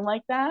something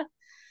like that.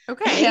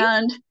 Okay.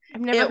 And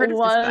I've never it heard of this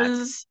book.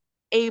 was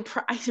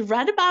I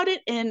read about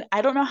it in,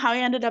 I don't know how I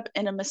ended up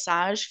in a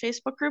massage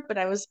Facebook group, but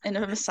I was in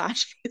a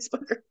massage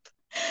Facebook group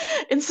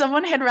and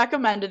someone had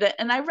recommended it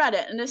and I read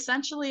it. And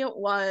essentially it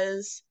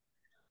was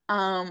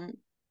um,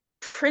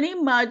 pretty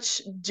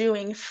much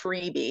doing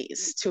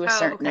freebies to a Oh,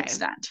 certain okay.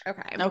 extent.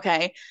 Okay.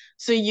 Okay.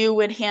 So you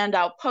would hand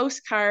out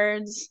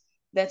postcards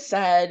that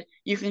said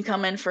you can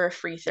come in for a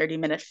free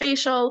 30-minute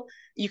facial.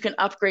 You can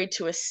upgrade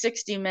to a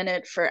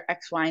 60-minute for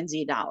X, Y, and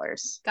Z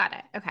dollars. Got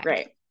it. Okay.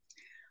 Great.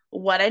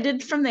 What I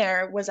did from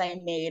there was I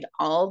made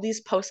all these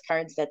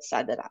postcards that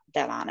said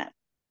that on it.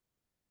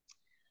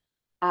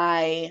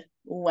 I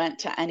went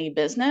to any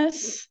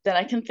business that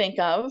I can think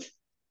of,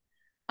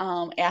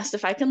 asked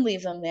if I can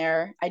leave them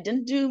there. I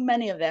didn't do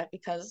many of that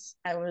because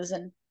I was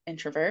an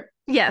introvert.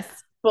 Yes.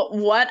 But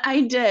what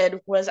I did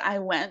was I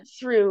went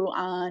through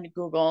on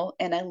Google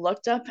and I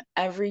looked up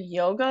every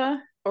yoga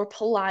or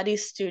Pilates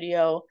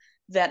studio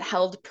that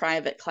held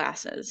private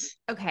classes.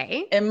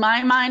 Okay. In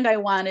my mind, I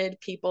wanted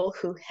people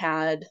who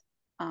had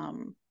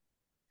um,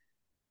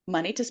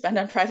 money to spend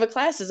on private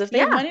classes. If they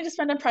have Yeah. money to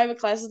spend on private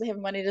classes, they have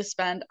money to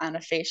spend on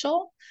a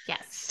facial.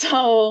 Yes.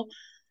 So,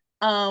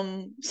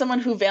 someone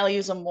who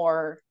values a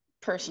more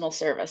personal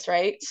service,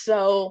 right?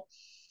 So,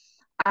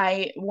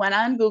 I went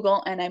on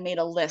Google and I made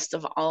a list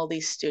of all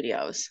these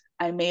studios.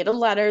 I made a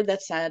letter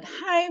that said,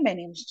 "Hi, my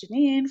name is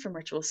Janine from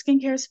Ritual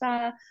Skincare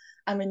Spa.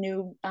 I'm a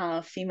new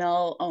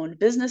female owned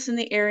business in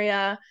the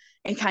area,"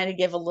 and kind of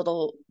give a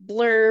little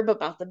blurb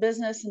about the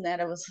business and that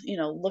I was,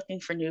 looking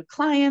for new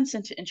clients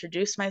and to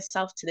introduce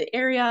myself to the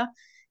area.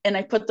 And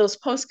I put those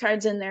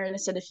postcards in there and I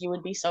said, "If you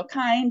would be so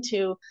kind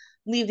to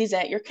leave these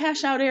at your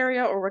cash out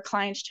area or where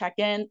clients check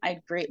in,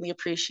 I'd greatly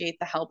appreciate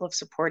the help of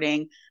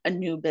supporting a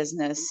new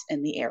business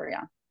in the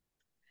area."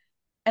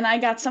 And I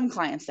got some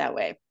clients that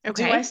way. Do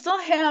I Okay. still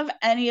have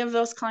any of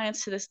those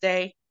clients to this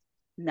day?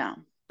 No.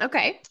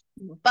 Okay.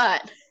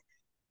 But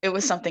it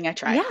was something I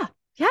tried. Yeah.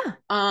 Yeah.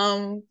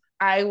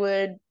 I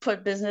would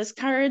put business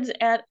cards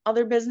at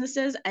other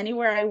businesses.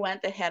 Anywhere I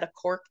went that had a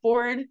cork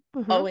board,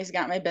 Hmm. always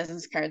got my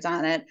business cards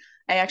on it.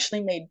 I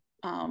actually made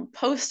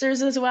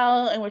posters as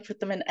well and would put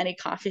them in any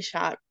coffee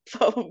shop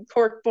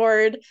cork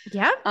board.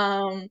 Yeah.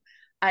 Um,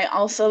 I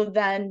also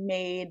then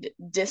made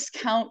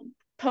discount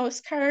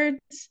postcards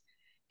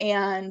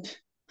and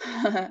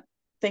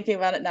thinking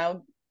about it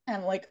now,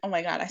 I'm like, oh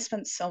my God, I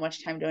spent so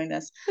much time doing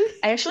this.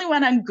 I actually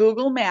went on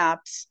Google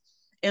Maps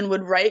and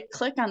would right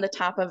click on the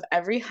top of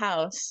every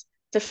house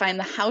to find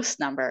the house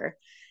number.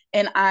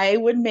 And I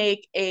would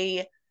make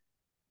a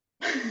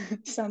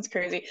sounds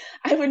crazy.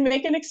 I would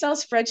make an Excel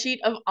spreadsheet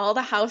of all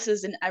the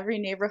houses in every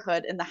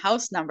neighborhood and the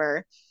house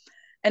number.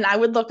 And I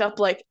would look up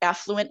like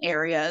affluent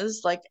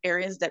areas, like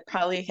areas that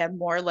probably had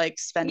more like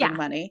spending Yeah.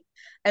 money.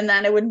 And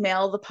then I would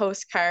mail the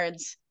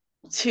postcards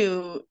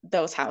to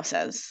those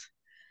houses.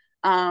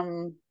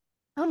 Um,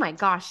 Oh my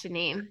gosh,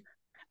 Janine.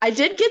 I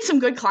did get some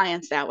good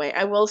clients that way.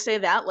 I will say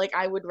that, like,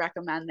 I would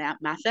recommend that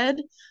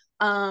method.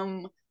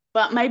 Um,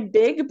 but my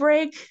big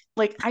break,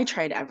 like, I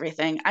tried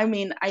everything. I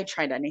mean, I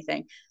tried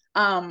anything.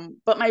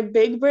 But my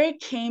big break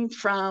came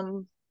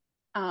from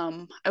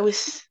I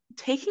was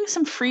taking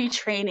some free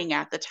training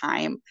at the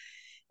time,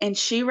 and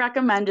she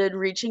recommended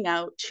reaching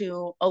out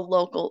to a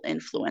local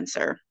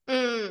influencer.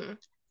 Mm.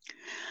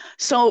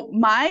 So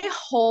my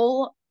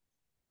whole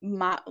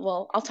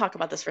well, I'll talk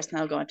about this first and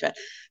then I'll go into it.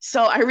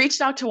 So I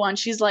reached out to one.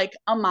 She's like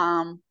a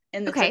mom,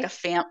 and it's like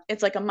Okay.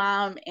 it's like a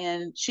mom,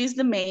 and she's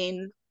the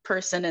main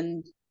person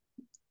in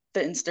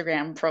the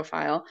Instagram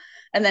profile.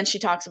 And then she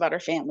talks about her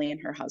family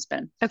and her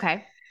husband.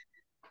 Okay.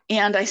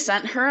 And I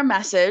sent her a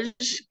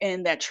message,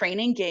 and that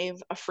training gave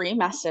a free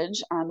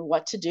message on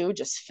what to do,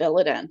 just fill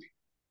it in.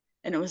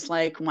 And it was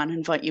like, want to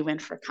invite you in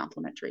for a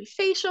complimentary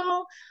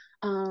facial,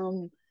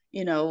 um,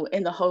 in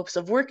the hopes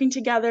of working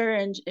together.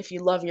 And if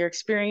you love your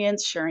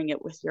experience, sharing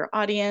it with your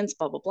audience,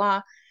 blah, blah,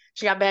 blah.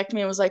 She got back to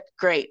me and was like,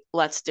 great,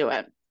 let's do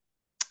it.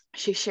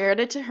 She shared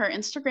it to her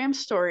Instagram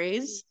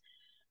stories.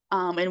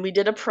 And we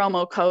did a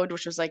promo code,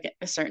 which was like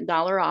a certain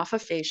dollar off a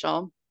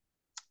facial.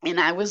 And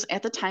I was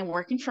at the time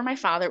working for my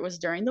father. It was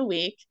during the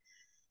week.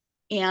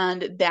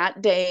 And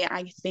that day,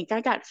 I think I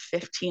got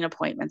 15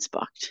 appointments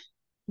booked.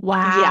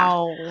 Yeah.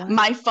 Wow.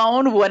 My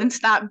phone wouldn't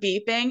stop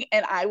beeping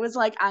and I was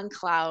like on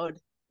cloud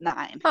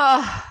nine.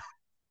 Oh.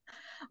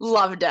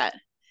 Loved it.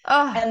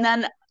 Oh. And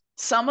then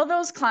some of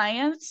those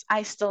clients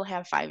I still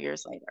have 5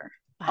 years later,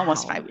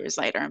 almost Wow. 5 years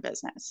later in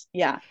business.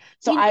 Yeah.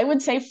 So You, I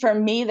would say for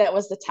me, that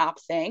was the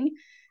top thing.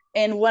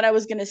 And what I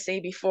was going to say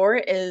before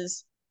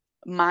is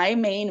my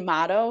main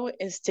motto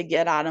is to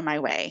get out of my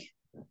way.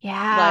 Like,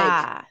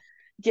 yeah.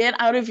 get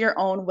out of your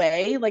own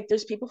way. Like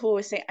there's people who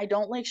always say, I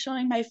don't like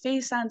showing my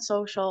face on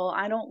social.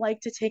 I don't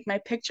like to take my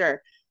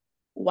picture.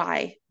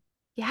 Why?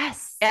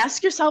 Yes.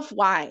 Ask yourself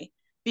why.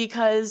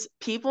 Because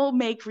people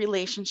make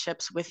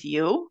relationships with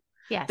you.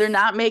 Yes. They're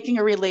not making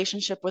a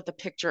relationship with a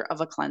picture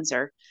of a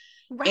cleanser.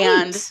 Right.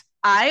 And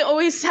I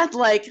always said,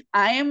 like,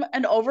 I am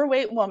an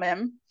overweight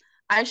woman.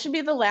 I should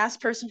be the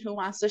last person who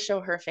wants to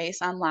show her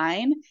face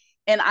online.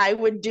 And I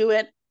would do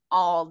it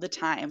all the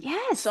time.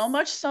 Yes. So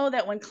much so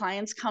that when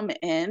clients come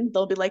in,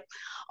 they'll be like,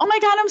 oh my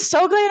God, I'm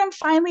so glad I'm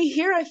finally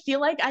here. I feel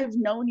like I've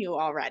known you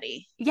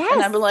already. Yes.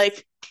 And I'm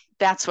like,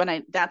 that's what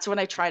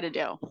I try to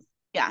do.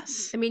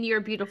 Yes. I mean, you're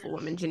a beautiful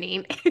woman,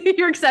 Janine.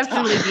 You're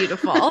exceptionally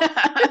beautiful.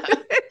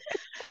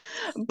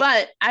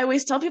 But I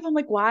always tell people, I'm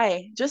like,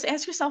 why? Just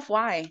ask yourself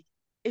why.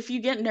 If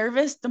you get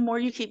nervous, the more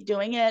you keep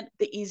doing it,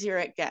 the easier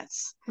it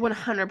gets.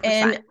 100%.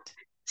 And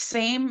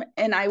same,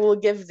 and I will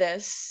give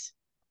this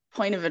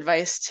point of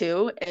advice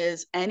too,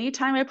 is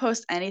anytime I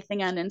post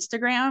anything on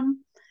Instagram,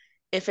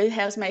 if it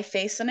has my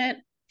face in it,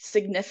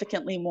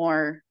 significantly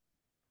more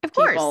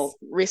people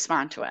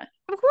respond to it.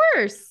 Of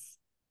course.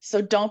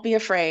 So don't be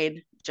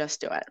afraid,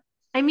 just do it.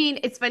 I mean,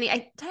 it's funny. Did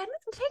I tell you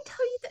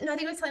that? No, I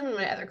think I was telling one of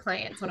my other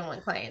clients,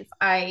 one-on-one clients.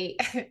 I'm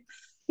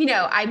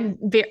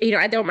very,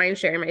 I don't mind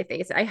sharing my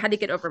face. I had to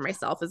get over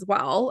myself as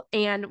well.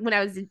 And when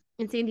I was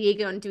in San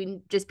Diego and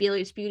doing just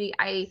BLH Beauty,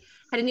 I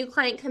had a new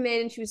client come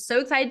in and she was so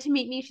excited to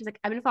meet me. She's like,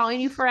 I've been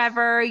following you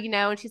forever,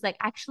 and she's like,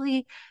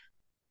 actually,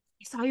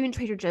 I saw you in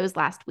Trader Joe's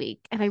last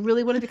week and I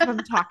really wanted to come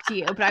and talk to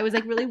you, but I was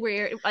like really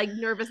weird, like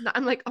nervous.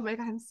 I'm like, oh my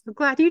God, I'm so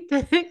glad you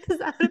did it because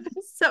that would have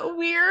been so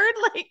weird.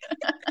 Like,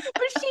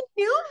 but she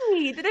knew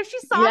me, that if she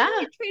saw me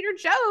at Trader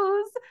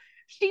Joe's,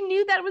 she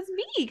knew that it was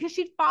me because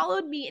she'd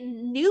followed me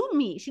and knew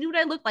me. She knew what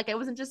I looked like. I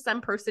wasn't just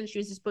some person she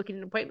was just booking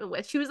an appointment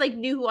with. She was like,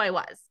 knew who I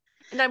was.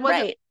 And I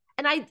wasn't, right.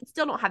 And I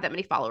still don't have that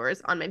many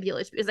followers on my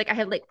BLH. It was like I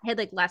had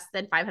less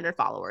than 500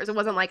 followers. It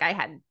wasn't like I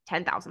had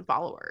 10,000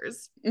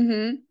 followers.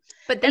 Mm-hmm.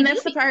 But then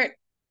that's the part.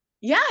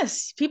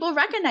 Yes, people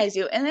recognize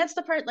you. And that's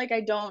the part, like,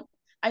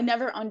 I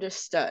never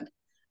understood.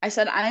 I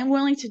said, I'm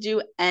willing to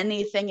do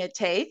anything it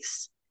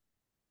takes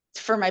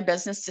for my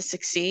business to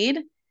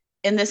succeed.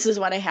 And this is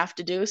what I have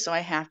to do. So I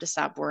have to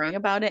stop worrying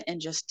about it and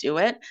just do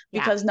it.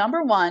 Because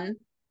number one,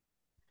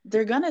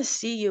 they're going to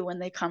see you when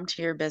they come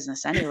to your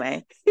business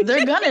anyway.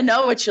 They're going to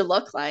know what you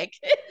look like.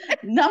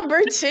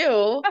 Number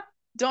two,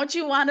 don't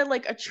you want to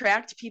like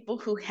attract people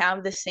who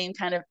have the same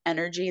kind of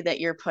energy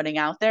that you're putting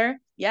out there?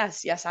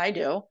 Yes, I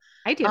do.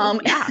 I do.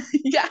 Yeah.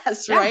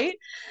 Yes, yeah. Right.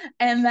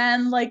 And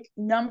then like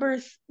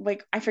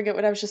I forget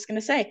what I was just going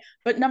to say,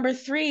 but number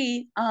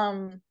three,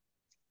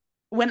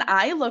 when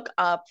I look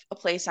up a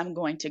place I'm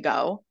going to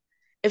go,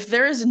 if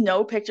there is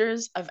no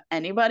pictures of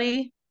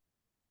anybody,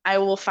 I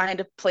will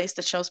find a place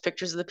that shows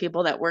pictures of the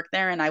people that work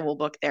there and I will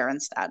book there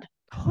instead.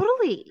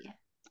 Totally.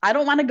 I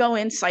don't want to go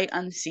in sight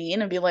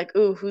unseen and be like,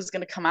 ooh, who's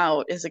going to come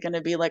out? Is it going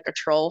to be like a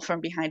troll from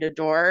behind a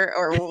door?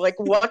 Or like,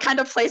 what kind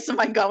of place am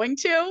I going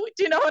to?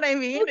 Do you know what I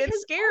mean? Well,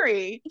 it's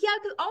scary. Yeah,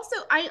 because also,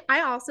 I'm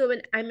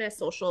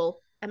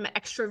an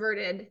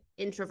extroverted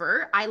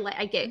introvert. I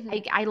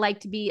like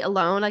to be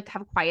alone, like to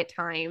have a quiet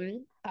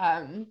time.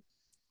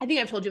 I think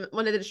I've told you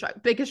one of the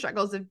biggest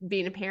struggles of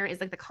being a parent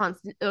is like the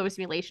constant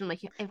overstimulation.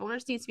 Like everyone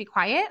just needs to be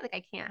quiet. Like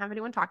I can't have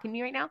anyone talking to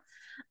me right now.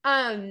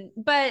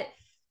 But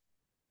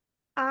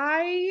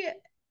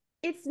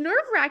it's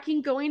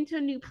nerve-wracking going to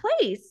a new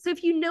place. So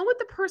if you know what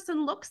the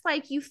person looks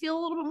like, you feel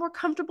a little bit more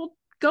comfortable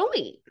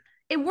going.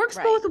 It works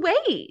both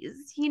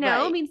ways, Right.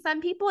 I mean, some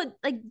people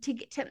like to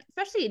get to,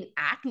 especially in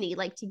acne,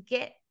 like to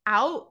get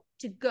out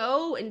to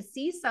go and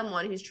see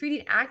someone who's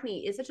treating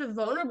acne is such a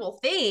vulnerable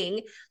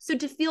thing. So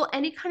to feel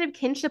any kind of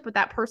kinship with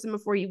that person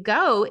before you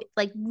go,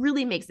 like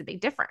really makes a big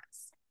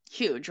difference.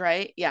 Huge,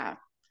 right? Yeah.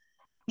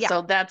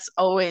 So that's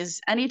always,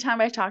 anytime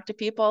I talk to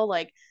people,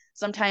 like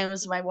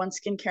sometimes my one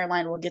skincare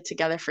line will get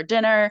together for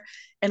dinner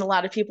and a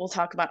lot of people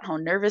talk about how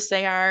nervous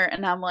they are.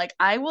 And I'm like,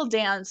 I will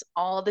dance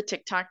all the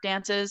TikTok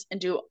dances and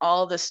do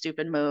all the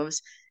stupid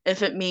moves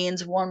if it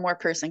means one more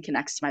person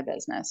connects to my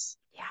business.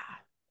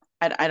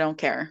 Yeah. I don't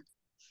care.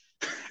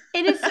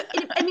 It is.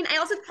 I mean, I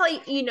also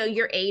probably,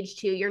 your age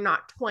too. You're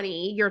not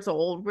 20 years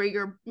old where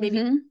you're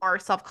maybe more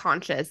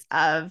self-conscious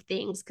of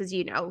things because,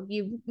 you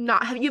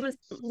haven't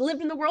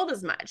lived in the world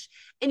as much.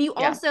 And you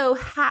also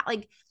have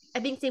I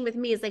think same with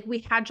me is like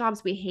we had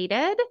jobs we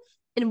hated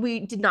and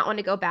we did not want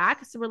to go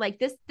back. So we're like,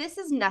 this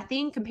is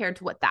nothing compared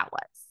to what that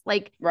was.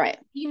 Like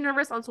being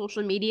nervous on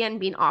social media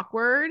and being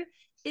awkward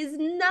is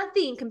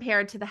nothing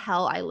compared to the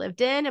hell I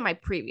lived in my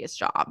previous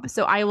job.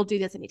 So I will do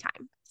this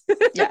anytime.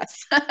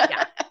 Yes.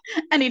 Yeah.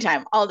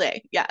 Anytime, all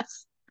day.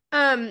 Yes.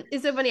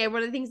 It's so funny.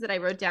 One of the things that I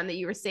wrote down that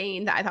you were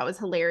saying that I thought was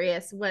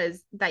hilarious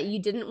was that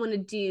you didn't want to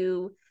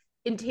do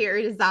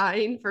interior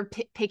design for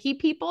picky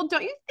people.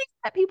 Don't you think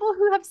that people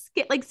who have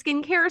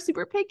skincare are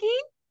super picky?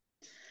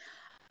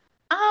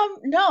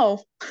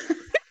 No.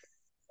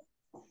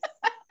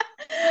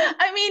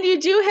 I mean,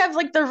 you do have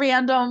like the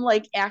random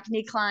like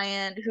acne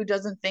client who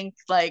doesn't think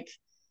like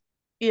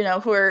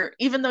who are,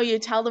 even though you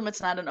tell them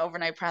it's not an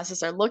overnight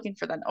process, are looking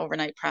for that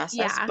overnight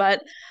process. Yeah.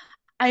 But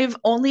I've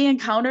only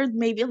encountered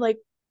maybe like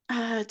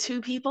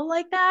two people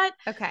like that.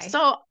 Okay.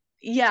 So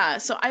yeah,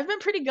 so I've been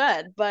pretty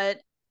good, but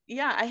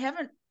yeah, I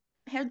haven't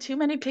had too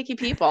many picky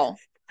people.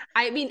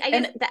 I mean, I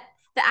guess And that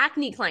the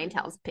acne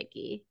clientele is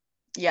picky.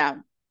 yeah,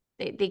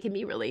 They can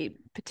be really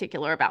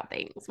particular about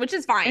things, which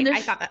is and fine.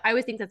 if I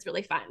always think that's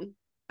really fun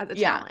as a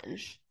yeah,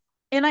 challenge.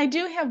 and I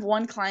do have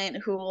one client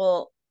who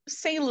will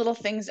say little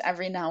things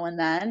every now and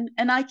then,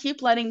 and I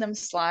keep letting them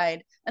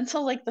slide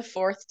until like the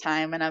fourth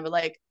time, and I'm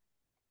like,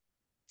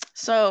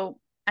 so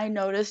I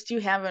noticed you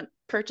haven't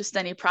purchased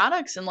any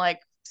products in like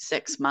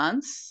 6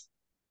 months.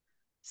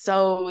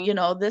 So,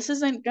 this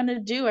isn't going to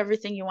do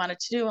everything you want it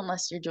to do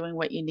unless you're doing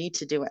what you need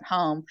to do at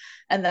home.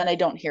 And then I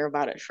don't hear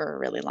about it for a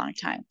really long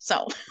time.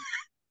 So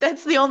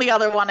that's the only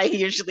other one I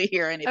usually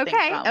hear anything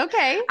Okay. from.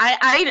 Okay.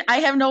 I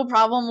have no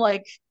problem.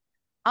 Like,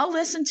 I'll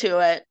listen to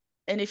it.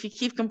 And if you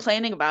keep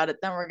complaining about it,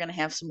 then we're going to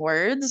have some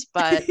words,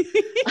 but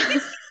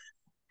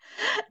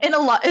in a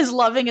lot as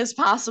loving as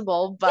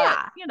possible.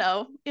 But,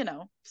 Yeah.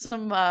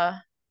 some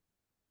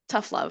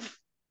tough love.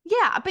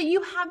 Yeah. But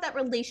you have that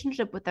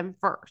relationship with them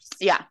first.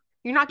 Yeah.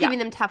 You're not Yeah. giving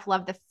them tough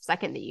love the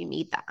second that you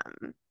meet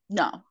them.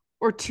 No,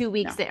 Or 2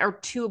 weeks no. in, or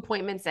 2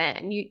 appointments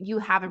in. You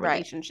have a Right.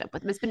 relationship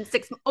with them. It's been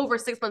over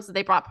 6 months that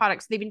they brought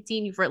products. So they've been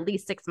seeing you for at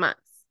least 6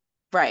 months.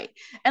 Right.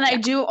 And I Yeah.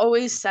 do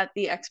always set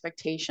the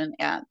expectation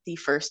at the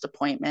first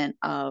appointment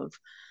of,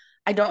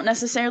 I don't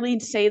necessarily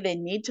say they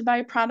need to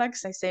buy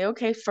products. I say,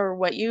 okay, for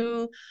what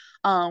you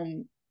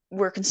um,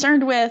 were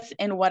concerned with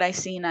and what I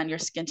seen on your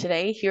skin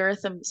today, here are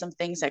some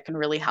things that can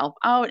really help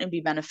out and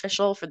be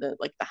beneficial for the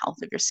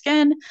health of your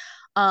skin.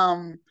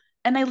 Um,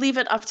 and I leave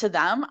it up to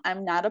them.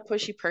 I'm not a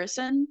pushy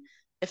person.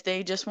 If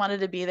they just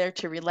wanted to be there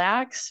to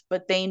relax,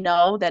 but they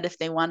know that if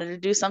they wanted to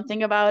do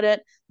something about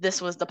it,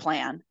 this was the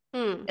plan.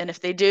 Mm, And if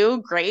they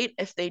do, great.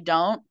 If they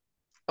don't,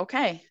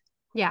 okay.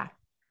 yeah.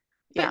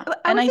 Yeah.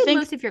 But I And would I say think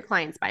most of your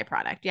clients buy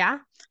product. Yeah.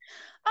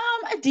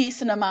 a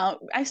decent amount.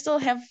 I still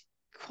have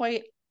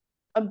quite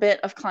a bit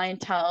of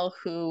clientele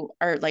who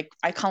are like,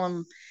 I call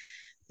them,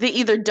 they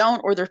either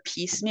don't or they're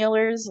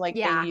piecemealers, like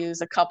they Yeah.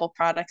 use a couple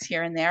products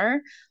here and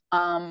there.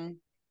 Um,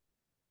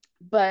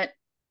 but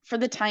for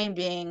the time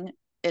being,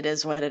 it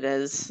is what it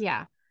is.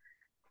 Yeah.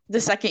 The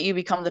second you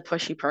become the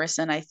pushy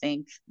person, I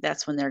think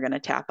that's when they're going to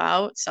tap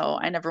out. So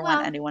I never want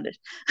Well, anyone to,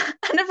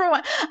 I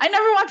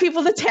never want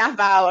people to tap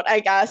out, I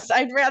guess.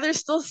 I'd rather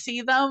still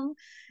see them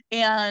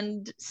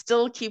and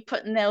still keep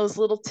putting those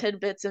little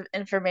tidbits of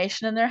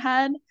information in their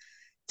head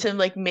to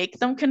like make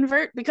them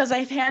convert, because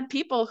I've had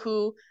people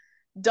who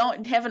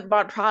haven't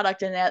bought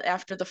product and that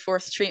after the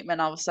fourth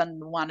treatment all of a sudden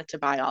wanted to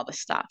buy all the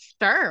stuff.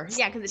 sure.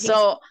 Yeah. Because it takes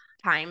So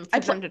time I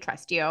for play them to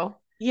trust you.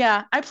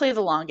 yeah, I play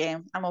the long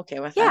game. I'm okay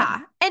with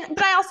that. Yeah.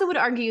 But I also would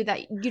argue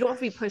that you don't have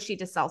to be pushy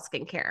to sell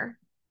skincare.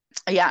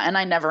 Yeah, and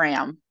I never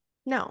am.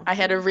 No. I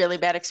had a really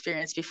bad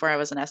experience before I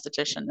was an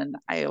esthetician, and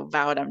I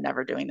vowed I'm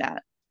never doing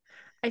that.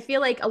 I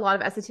feel like a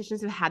lot of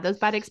estheticians have had those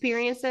bad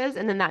experiences,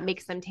 and then that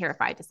makes them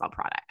terrified to sell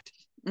product.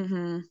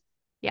 Mm-hmm.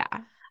 Yeah.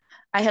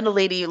 I had a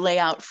lady lay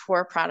out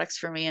 4 products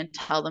for me and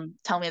tell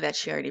me that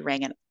she already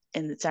rang it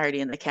and it's already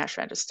in the cash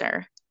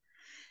register.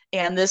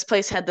 And this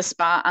place had the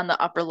spa on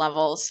the upper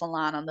level,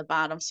 salon on the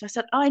bottom. So I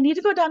said, "Oh, I need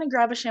to go down and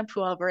grab a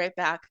shampoo. I'll be right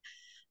back."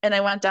 And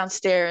I went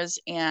downstairs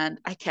and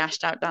I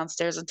cashed out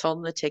downstairs and told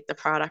them to take the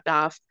product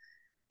off.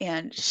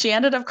 And she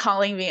ended up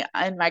calling me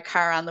in my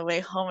car on the way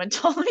home and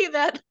told me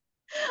that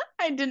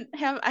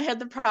I had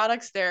the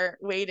products there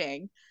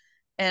waiting.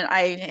 And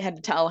I had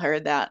to tell her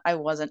that I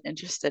wasn't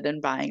interested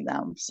in buying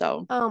them.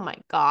 So Oh my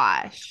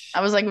gosh. I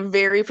was like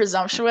very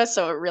presumptuous.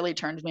 So it really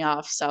turned me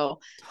off. So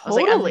I was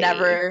like, Totally.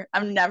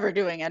 I'm never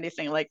doing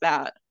anything like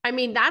that. I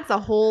mean, that's a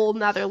whole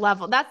nother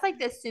level. That's like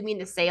the assuming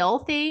the sale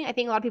thing. I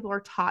think a lot of people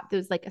are taught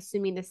those like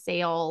assuming the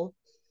sale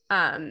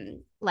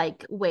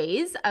like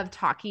ways of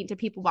talking to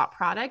people about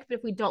product. But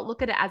if we don't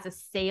look at it as a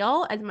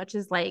sale as much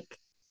as like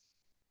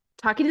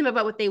talking to them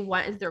about what they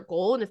want as their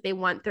goal, and if they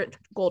want their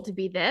goal to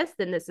be this,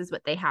 then this is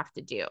what they have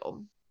to do.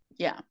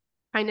 Yeah.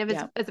 Kind of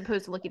Yeah. as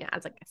opposed to looking at it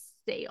as like a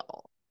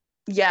sale.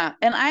 Yeah.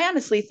 And I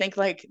honestly think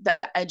like the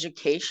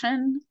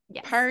education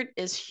Yes. part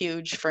is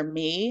huge for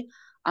me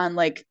on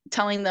like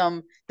telling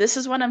them, this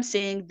is what I'm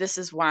seeing, this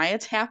is why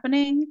it's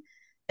happening,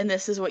 and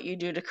this is what you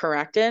do to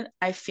correct it.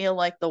 I feel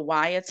like the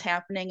why it's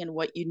happening and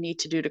what you need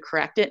to do to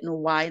correct it and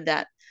why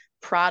that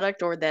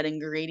product or that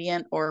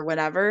ingredient or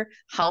whatever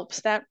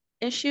helps that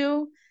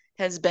issue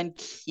has been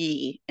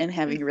key in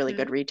having really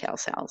good retail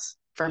sales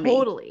for me.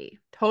 Totally.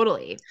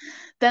 Totally.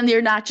 Then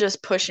you're not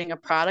just pushing a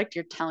product,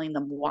 you're telling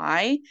them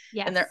why.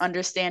 Yes. And they're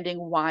understanding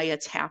why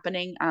it's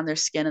happening on their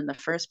skin in the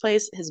first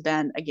place has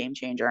been a game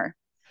changer.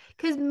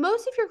 Because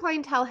most of your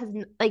clientele has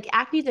like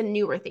acne is a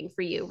newer thing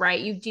for you, right?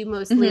 You do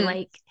mostly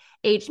like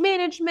age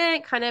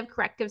management, kind of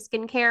corrective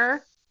skincare.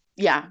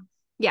 Yeah.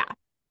 Yeah.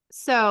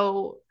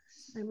 So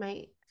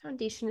my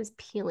foundation is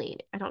peeling.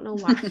 I don't know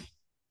why.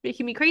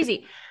 Making me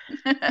crazy.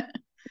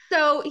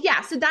 So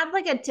yeah, so that's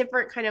like a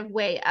different kind of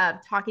way of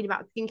talking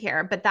about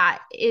skincare, but that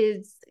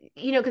is,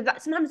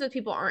 because sometimes those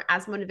people aren't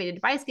as motivated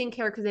to buy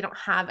skincare because they don't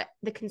have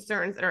the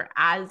concerns that are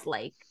as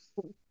like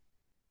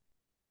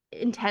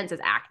intense as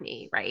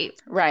acne, right?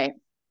 Right.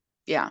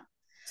 Yeah.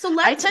 So I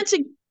let's tend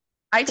to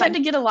I go tend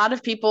ahead. to get a lot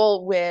of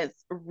people with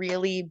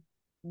really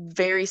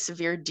very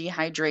severe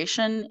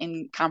dehydration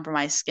and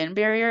compromised skin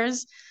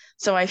barriers.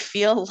 So I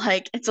feel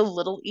like it's a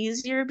little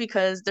easier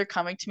because they're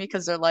coming to me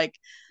because they're like,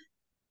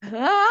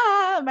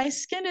 my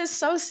skin is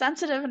so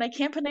sensitive and I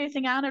can't put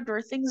anything on it,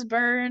 or things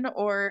burn,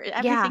 or Yeah,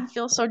 everything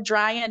feels so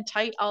dry and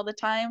tight all the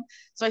time.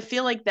 So I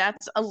feel like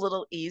that's a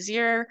little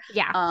easier.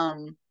 yeah,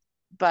 Um,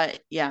 but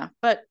yeah,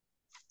 but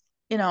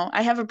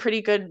I have a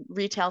pretty good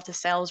retail to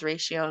sales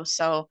ratio.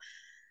 So,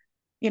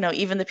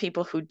 even the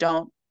people who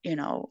don't,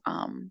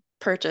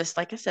 purchase,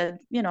 like I said,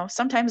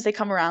 sometimes they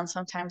come around,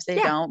 sometimes they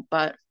yeah. don't,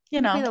 but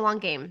You play the long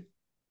game.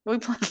 we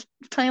play,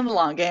 playing the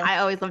long game. I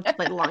always love to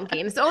play the long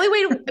game. It's the only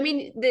way to, I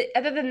mean,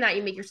 other than that,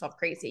 you make yourself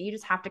crazy. You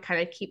just have to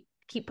kind of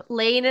keep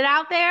laying it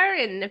out there.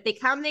 And if they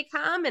come, they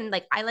come. And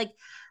I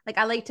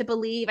like to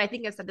believe, I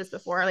think I've said this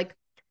before, like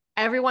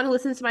everyone who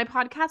listens to my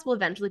podcast will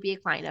eventually be a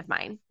client of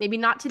mine. Maybe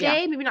not Yeah,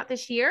 today, maybe not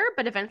this year,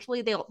 but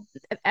eventually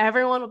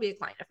everyone will be a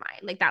client of mine.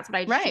 Like that's what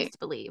I choose right. to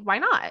believe. Why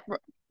not?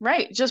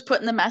 Right. Just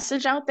putting the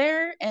message out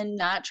there and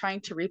not trying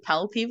to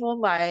repel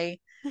people by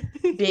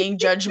being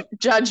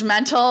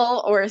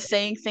judgmental or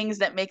saying things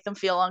that make them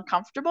feel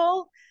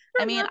uncomfortable.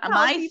 I mean,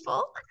 Repel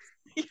people.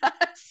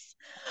 yes.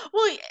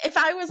 Well, if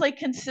I was like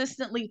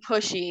consistently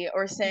pushy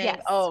or saying,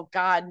 Yes. "Oh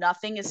God,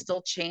 nothing is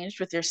still changed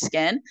with your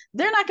skin,"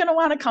 they're not going to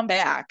want to come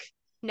back.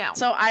 No.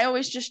 So I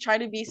always just try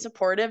to be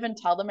supportive and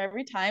tell them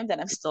every time that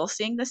I'm still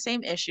seeing the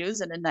same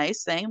issues, and a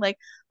nice thing like,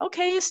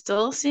 okay,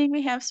 still seeing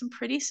we have some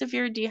pretty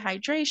severe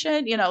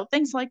dehydration,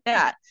 things like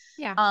that.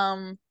 Yeah.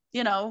 Um,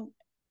 you know,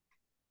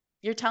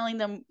 you're telling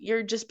them,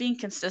 you're just being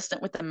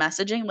consistent with the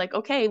messaging, like,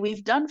 okay,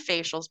 we've done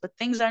facials, but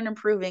things aren't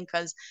improving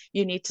because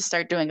you need to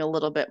start doing a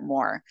little bit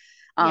more.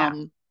 Yeah.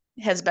 Um,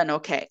 has been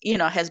okay,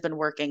 has been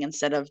working,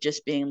 instead of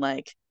just being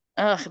like,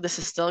 ugh, this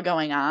is still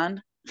going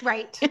on.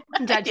 Right.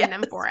 Judging Yes.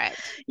 them for it.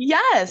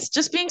 Yes,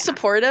 just being Yeah.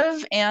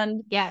 supportive.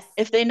 And Yes.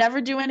 if they never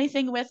do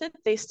anything with it,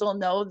 they still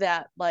know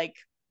that, like,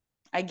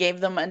 I gave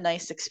them a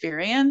nice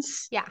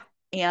experience, Yeah.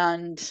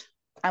 and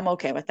I'm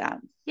okay with that.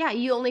 Yeah.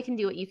 You only can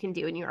do what you can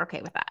do, and you're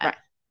okay with that. Right.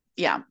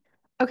 Yeah.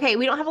 Okay.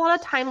 We don't have a lot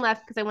of time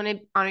left because I want to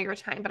honor your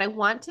time, but I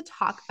want to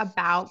talk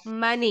about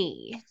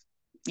money.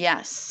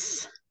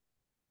 Yes.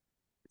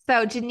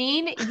 So,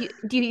 Janine,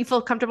 do you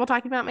feel comfortable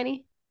talking about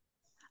money?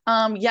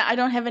 Yeah, I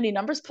don't have any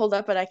numbers pulled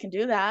up, but I can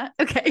do that.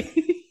 Okay.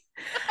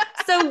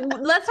 So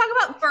let's talk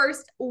about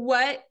first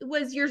what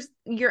was your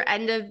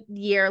end of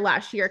year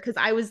last year, because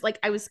I was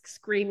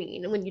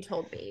screaming when you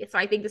told me. So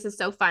I think this is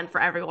so fun for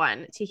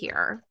everyone to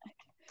hear.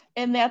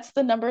 And that's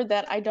the number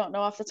that I don't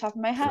know off the top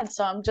of my head.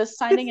 So I'm just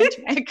signing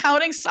into my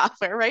accounting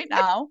software right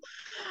now.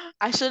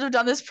 I should have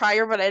done this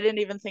prior, but I didn't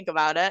even think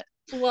about it.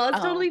 Well, it's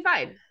Um, totally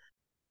fine.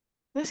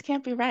 this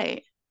can't be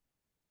right.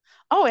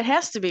 Oh, it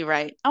has to be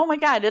right. Oh my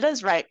God, it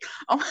is right.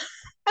 Oh,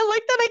 I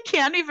like that I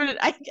can't even,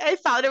 I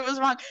thought it was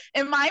wrong.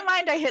 In my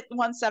mind, I hit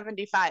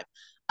 175.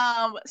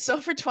 So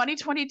for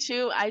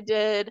 2022, I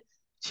did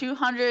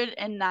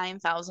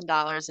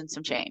 $209,000 and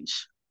some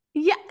change.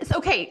 Yes.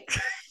 Okay.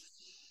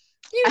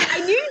 I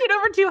knew you did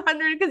over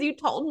 200 because you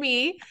told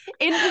me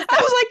in I December.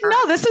 was like,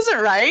 no, this isn't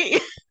right.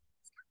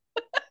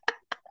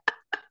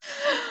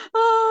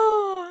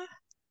 Oh,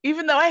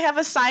 even though I have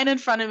a sign in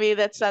front of me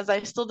that says,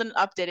 I still didn't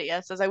update it yet,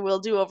 it says I will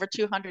do over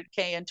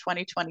 200K in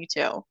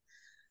 2022.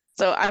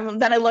 So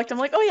then I looked, I'm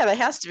like, oh yeah, that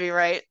has to be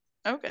right.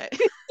 Okay.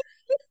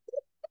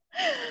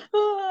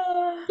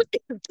 I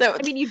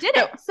mean, you did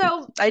it.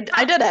 So I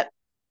did it.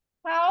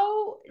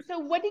 so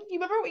what did you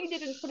remember what you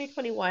did in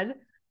 2021?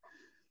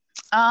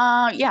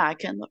 Yeah, I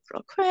can look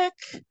real quick.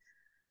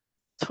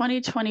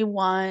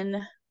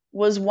 2021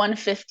 was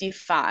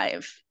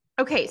 155.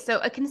 Okay, so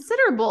a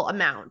considerable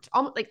amount,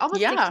 almost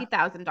Yeah.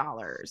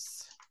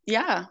 $60,000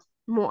 Yeah.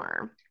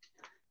 more.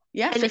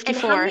 Yeah, And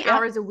 54. how many Yeah.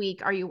 hours a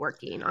week are you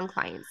working on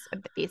clients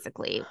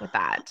basically with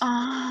that?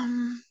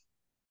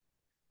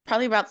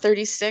 Probably about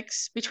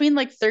 36, between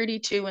like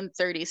 32 and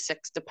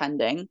 36,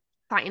 depending.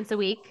 Clients a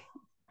week?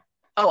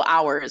 Oh,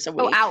 hours a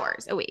Oh, week.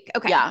 hours a week.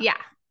 Okay. Yeah. Yeah.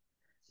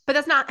 But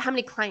that's not how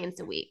many clients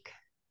a week.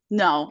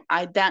 No,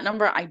 that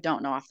number I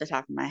don't know off the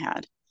top of my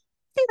head.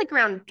 I think like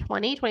around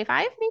 20,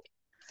 25,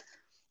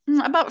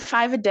 maybe. About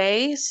 5 a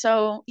day.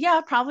 So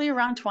yeah, probably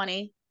around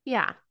 20.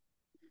 Yeah.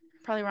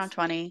 Probably around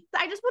 20,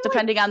 I just want to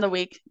depending on the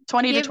week.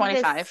 20 to give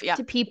 25. this Yeah.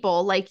 to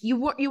people. Like you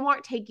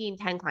weren't taking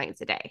 10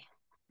 clients a day.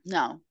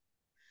 No.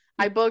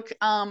 I book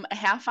a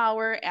half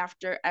hour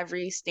after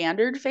every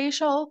standard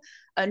facial.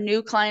 A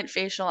new client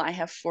facial, I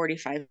have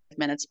 45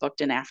 minutes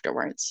booked in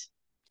afterwards.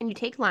 And you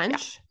take Yeah.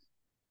 lunch.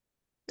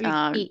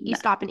 You eat, you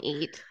stop and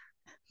eat.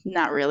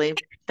 Not really.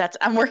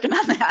 I'm working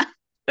on that.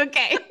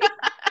 Okay.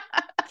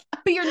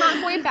 But you're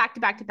not going back to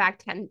back to back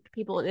 10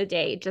 people in a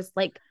day, just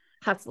like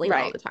hustling all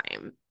Right. the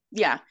time.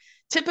 Yeah.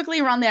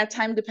 Typically around that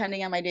time,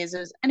 depending on my days, it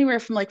was anywhere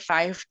from like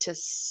 5 to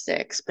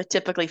 6, but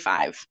typically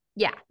 5.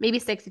 Yeah, maybe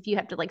 6 if you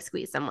have to like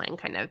squeeze someone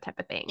kind of type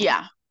of thing.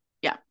 Yeah.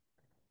 Yeah.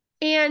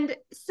 And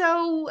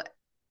so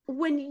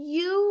when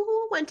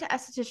you went to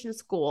esthetician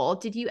school,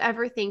 did you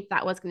ever think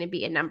that was going to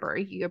be a number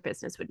your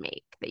business would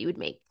make, that you would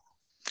make?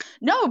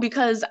 No,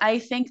 because I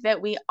think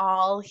that we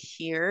all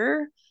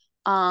hear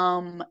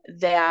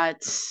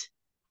that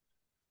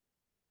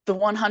the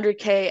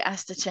 100K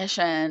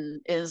esthetician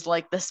is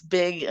like this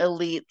big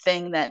elite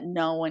thing that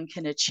no one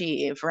can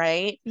achieve,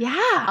 right?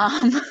 Yeah.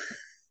 Um,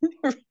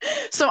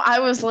 so I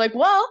was like,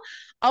 well,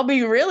 I'll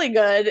be really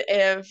good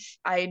if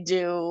I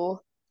do,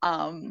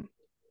 100.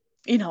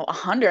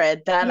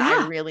 Yeah. Then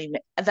I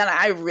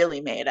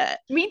really made it.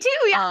 Me too.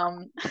 Yeah.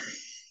 Um,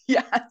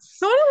 yes.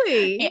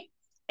 Totally.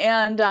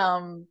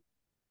 And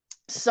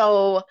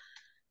so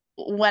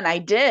when I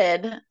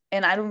did,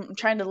 and I'm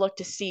trying to look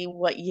to see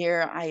what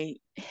year I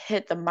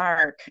hit the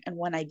mark and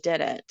when I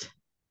did it.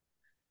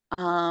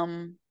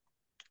 Um,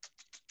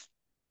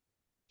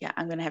 yeah,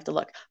 I'm gonna have to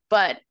look.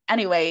 But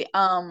anyway,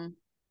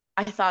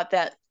 I thought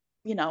that,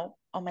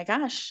 oh my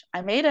gosh,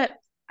 I made it.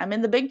 I'm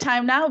in the big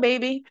time now,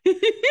 baby.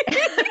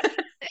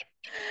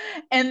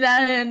 And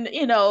then,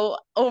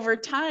 over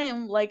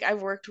time, like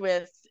I've worked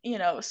with,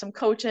 some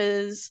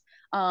coaches,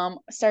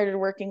 started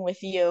working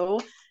with you,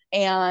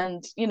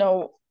 and,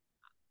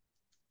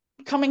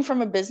 coming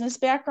from a business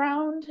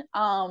background,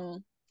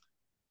 I'm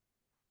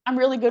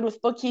really good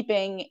with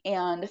bookkeeping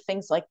and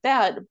things like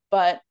that,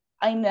 but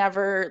I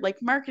never like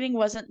marketing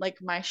wasn't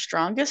like my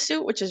strongest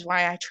suit, which is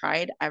why I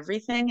tried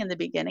everything in the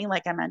beginning,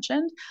 like I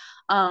mentioned.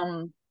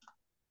 Um,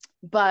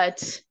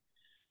 but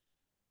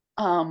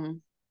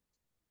um,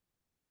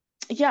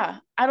 yeah,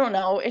 I don't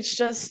know. It's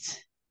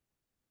just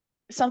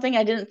something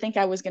I didn't think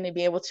I was going to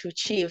be able to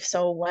achieve.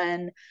 So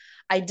when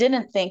I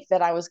didn't think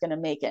that I was going to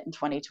make it in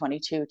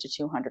 2022 to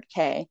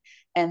 200K,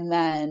 and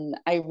then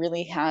I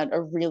really had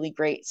a really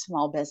great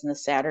small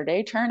business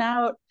Saturday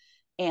turnout,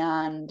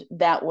 and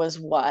that was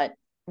what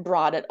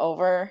brought it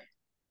over.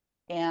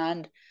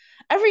 And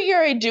every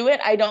year I do it,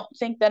 I don't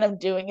think that I'm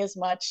doing as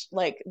much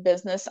like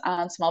business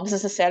on Small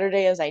Business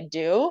Saturday as I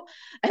do.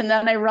 And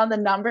then I run the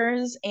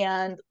numbers,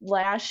 and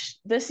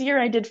this year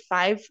I did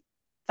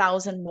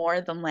 5,000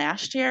 more than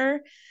last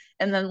year.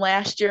 And then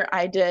last year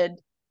I did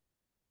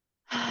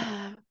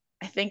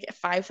I think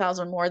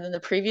 5,000 more than the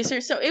previous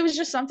year. So it was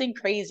just something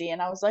crazy.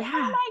 And I was like, oh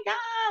Yeah. my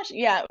gosh.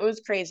 Yeah, it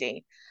was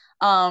crazy.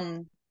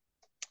 Um,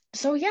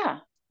 so yeah,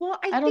 Well,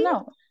 I I don't think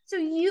know.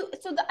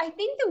 I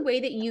think the way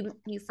that you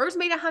first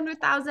made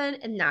 100,000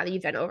 and now that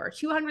you've done over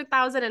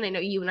 200,000, and I know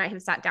you and I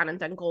have sat down and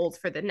done goals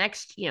for the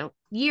next, year,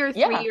 three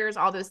Yeah. years,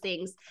 all those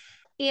things.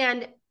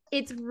 And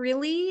it's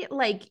really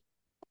like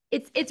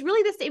it's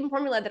really the same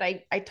formula that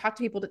I talk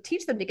to people to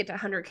teach them to get to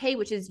 100K,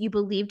 which is you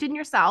believed in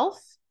yourself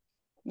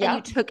and you Yeah.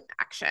 took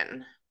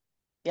action.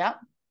 Yeah.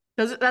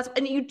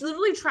 And you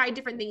literally tried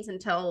different things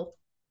until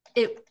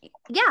it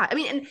yeah, I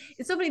mean, and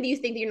it's so funny that you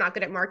think that you're not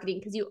good at marketing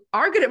because you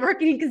are good at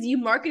marketing because you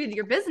marketed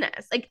your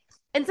business. Like,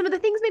 and some of the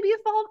things maybe you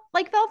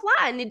fell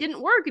flat and it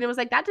didn't work. And it was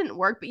like that didn't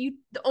work, but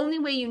the only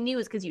way you knew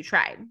is because you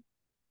tried.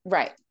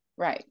 Right.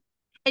 Right.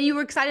 And you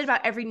were excited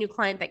about every new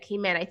client that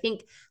came in. I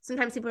think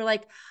sometimes people are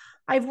like,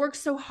 I've worked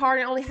so hard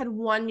and I only had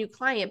one new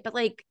client, but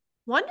like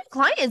one new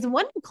client is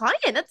one new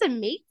client. That's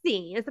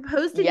amazing. As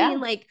opposed to being Yeah.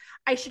 like,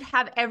 I should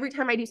have every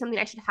time I do something,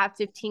 I should have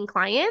 15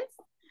 clients,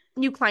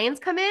 new clients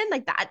come in.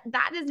 Like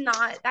that is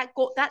not that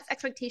goal, that's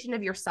expectation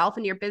of yourself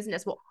and your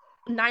business will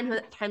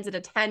 9 times out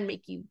of 10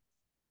 make you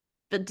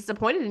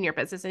disappointed in your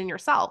business and in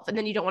yourself. And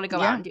then you don't want to go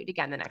out Yeah. and do it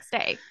again the next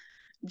day.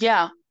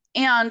 Yeah.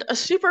 And a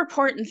super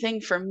important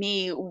thing for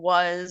me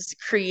was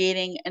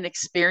creating an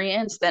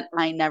experience that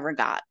I never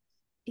got.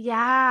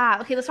 Yeah.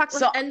 Okay, let's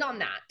So end on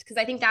that because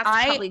I think that's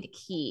I, probably the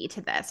key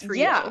to this for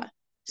yeah. you.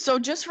 So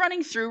just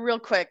running through real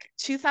quick,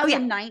 Oh yeah.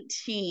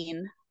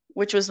 2019,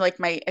 which was like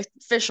my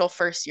official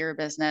first year of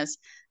business,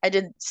 I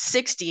did Okay.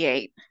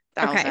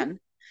 68,000.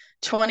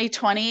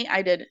 2020,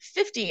 I did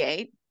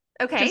 58.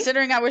 Okay.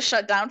 Considering I was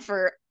shut down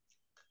for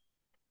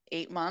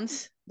 8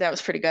 months, that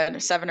was pretty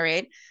good, 7 or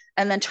 8.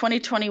 And then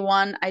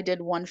 2021, I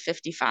did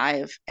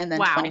 155. And then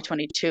Wow.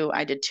 2022,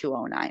 I did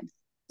 209.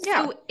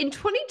 Yeah. So in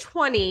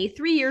 2020,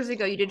 3 years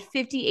ago, you did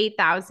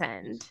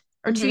 58,000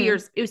 or two Mm-hmm.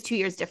 years. It was 2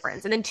 years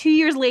difference. And then 2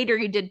 years later,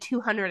 you did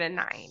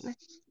 209.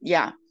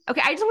 Yeah.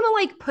 Okay. I just want to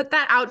like put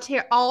that out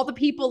to all the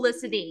people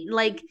listening.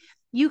 Like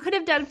you could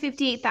have done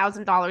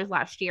 $58,000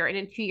 last year and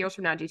in 2 years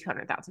from now, do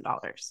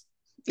 $200,000.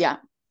 Yeah.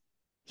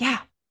 Yeah.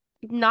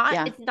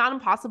 Yeah. It's not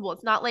impossible.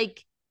 It's not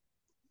like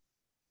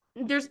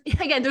there's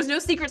no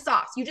secret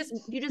sauce. You just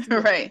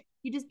work. Right.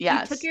 You took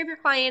Yes. care of your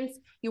clients.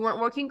 You weren't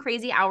working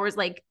crazy hours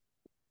like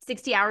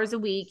 60 hours a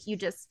week. You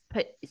just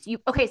put you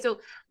okay. So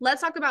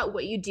let's talk about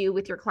what you do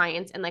with your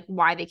clients and like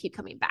why they keep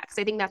coming back.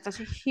 So I think that's such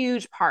a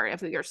huge part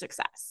of your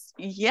success.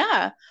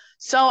 Yeah.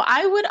 So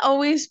I would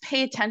always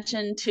pay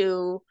attention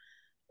to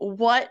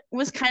what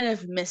was kind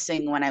of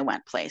missing when I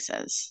went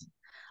places.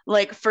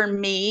 Like for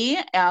me,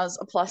 as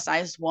a plus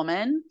sized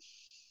woman,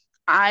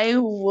 I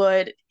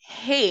would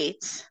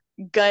hate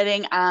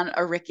getting on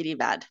a rickety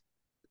bed.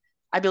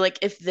 I'd be like,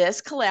 if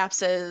this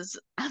collapses,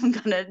 I'm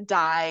gonna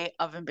die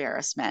of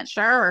embarrassment.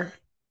 Sure.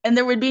 And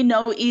there would be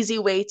no easy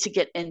way to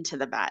get into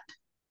the bed.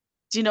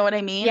 Do you know what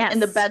I mean?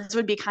 And the Yes. beds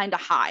would be kind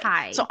of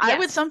high. So Hi. I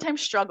would Yes.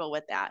 sometimes struggle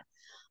with that.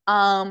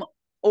 Um,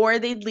 or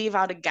they'd leave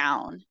out a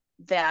gown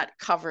that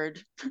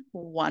covered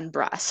one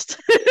breast.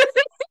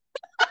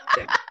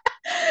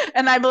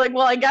 And I'd be like,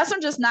 well, I guess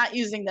I'm just not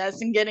using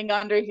this and getting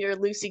under here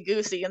loosey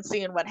goosey and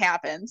seeing what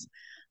happens.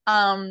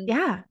 Um,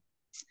 Yeah.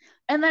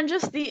 and then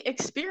just the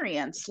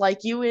experience, like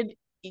you would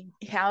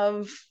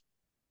have,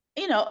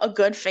 a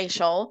good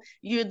facial,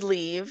 you'd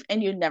leave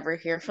and you'd never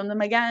hear from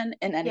them again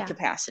in any Yeah.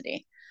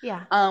 capacity.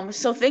 Yeah.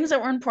 So things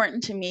that were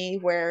important to me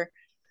were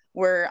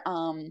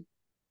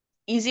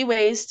easy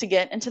ways to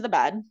get into the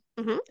bed,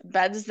 Mm-hmm.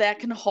 beds that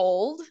can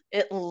hold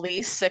at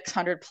least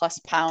 600 plus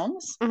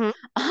pounds,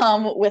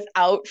 Mm-hmm.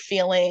 without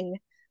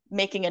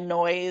making a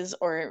noise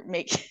or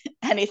make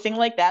anything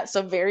like that.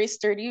 So very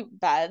sturdy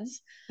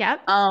beds.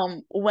 Yep.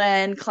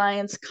 When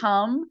clients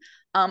come,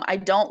 I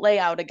don't lay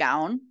out a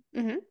gown.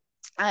 Mm-hmm.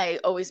 I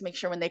always make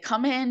sure when they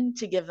come in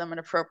to give them an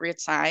appropriate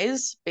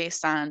size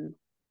based on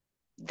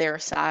their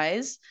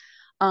size.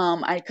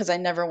 Because I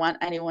never want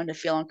anyone to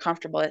feel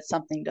uncomfortable that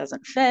something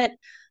doesn't fit,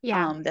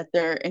 Yeah. that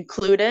they're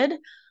included.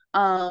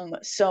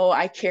 So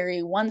I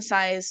carry one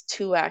size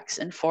 2X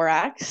and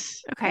 4X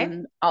Okay.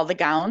 in all the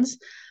gowns.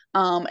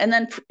 And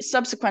then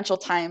subsequent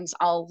times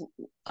I'll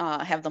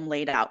have them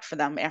laid out for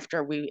them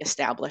after we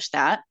establish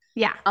that.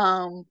 Yeah.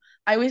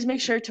 I always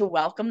make sure to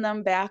welcome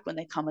them back when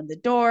they come in the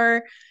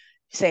door,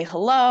 say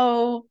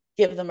hello,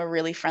 give them a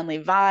really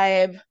friendly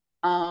vibe.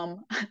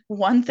 Um,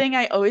 One thing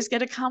I always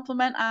get a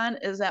compliment on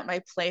is that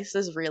my place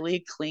is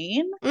really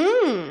clean.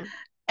 Mm.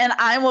 And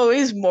I'm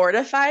always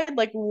mortified.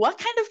 Like, what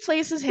kind of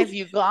places have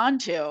you gone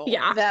to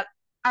Yeah. that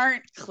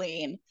aren't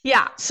clean?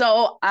 Yeah.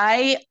 So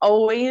I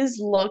always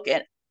look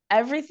at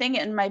everything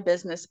in my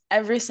business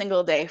every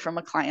single day from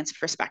a client's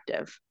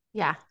perspective.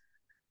 Yeah.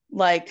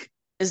 Like,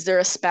 is there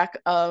a speck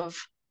of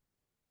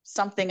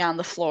something on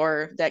the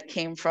floor that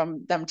came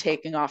from them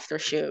taking off their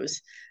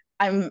shoes?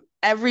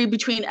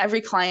 Between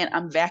every client,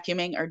 I'm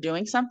vacuuming or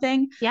doing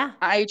something. Yeah.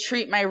 I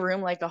treat my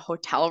room like a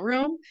hotel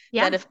room,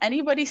 that Yeah. if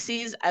anybody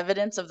sees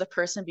evidence of the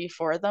person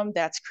before them,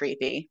 that's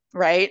creepy,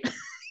 right?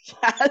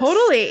 Yes.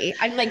 Totally.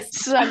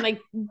 So, I'm like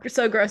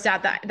so grossed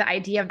out that the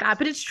idea of that,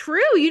 but it's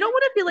true. You don't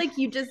want to feel like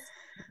you just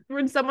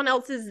ruined someone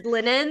else's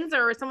linens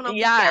or someone else's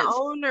yes,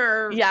 gown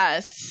or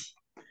yes.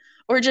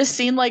 Or just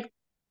seen like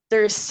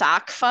there's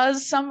sock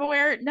fuzz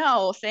somewhere.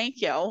 No,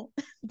 thank you.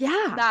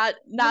 yeah.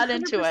 Not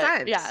into it.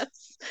 100%.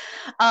 Yes.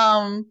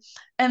 um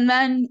and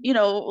then,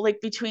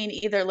 like between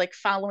either like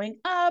following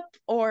up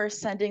or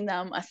sending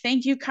them a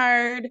thank you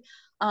card,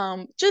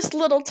 just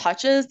little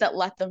touches that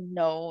let them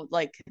know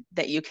like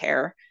that you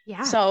care.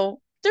 Yeah. So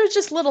there's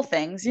just little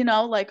things,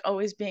 like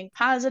always being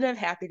positive,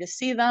 happy to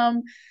see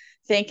them,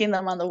 thanking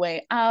them on the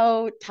way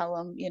out, tell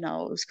them, it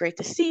was great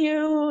to see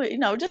you,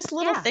 just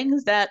little Yeah.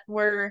 things that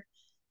were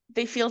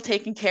they feel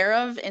taken care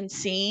of and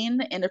seen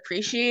and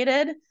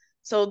appreciated.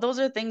 So those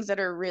are things that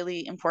are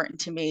really important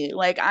to me.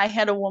 Like I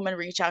had a woman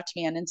reach out to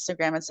me on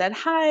Instagram and said,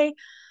 "Hi,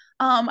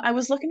 I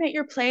was looking at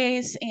your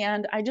place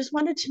and I just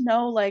wanted to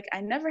know, like,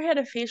 I never had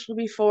a facial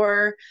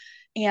before,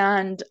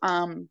 and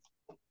I'm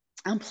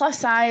plus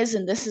size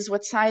and this is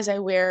what size I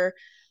wear.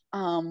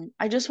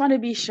 I just want to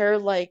be sure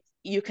like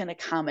you can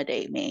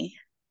accommodate me."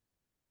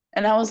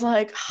 And I was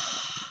like,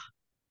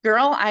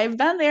 girl, I've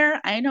been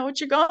there. I know what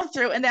you're going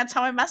through. And that's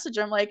how I message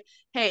her. I'm like,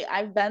 hey,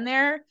 I've been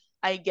there.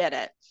 I get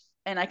it.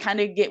 And I kind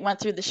of went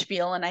through the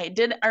spiel, and I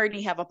did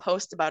already have a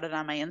post about it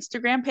on my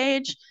Instagram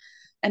page.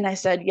 And I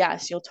said,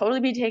 yes, you'll totally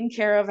be taken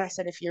care of. I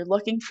said, if you're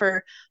looking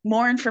for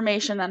more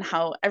information on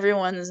how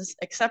everyone's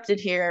accepted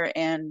here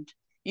and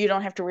you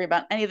don't have to worry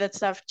about any of that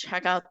stuff,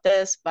 check out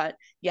this. But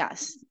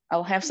yes,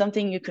 I'll have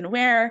something you can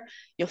wear.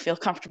 You'll feel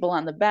comfortable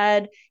on the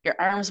bed. Your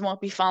arms won't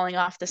be falling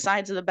off the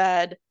sides of the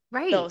bed.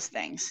 Right. Those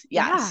things.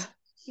 Yeah. Yes.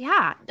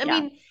 Yeah. I Yeah.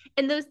 mean,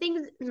 and those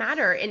things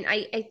matter. And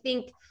I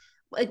think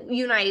like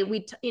you and I,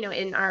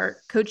 in our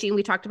coaching,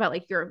 we talked about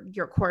like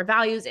your core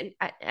values and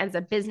as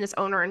a business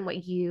owner and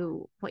what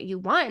you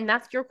want. And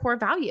that's your core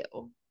value.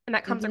 And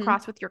that comes Mm-hmm.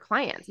 across with your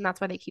clients. And that's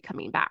why they keep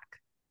coming back.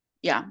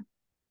 Yeah.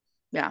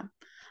 Yeah.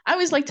 I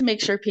always like to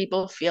make sure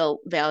people feel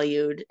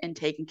valued and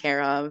taken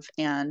care of,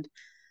 and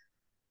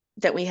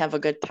that we have a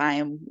good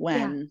time Yeah.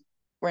 when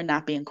we're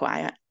not being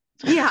quiet.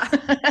 Yeah.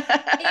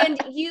 And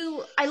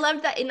I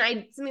loved that.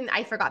 And something that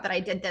I forgot that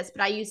I did this,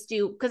 but I used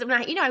to, because when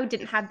I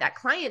didn't have that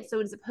client. So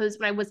as opposed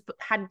when I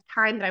had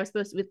time that I was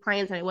supposed to be with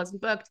clients and I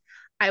wasn't booked,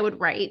 I would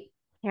write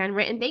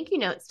handwritten thank you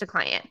notes to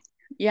clients.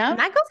 Yeah. And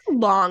that goes a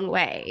long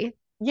way.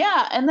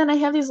 Yeah. And then I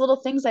have these little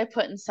things I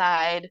put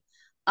inside.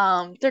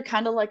 They're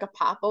kind of like a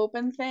pop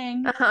open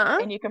thing, Uh-huh.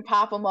 and you can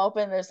pop them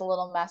open. There's a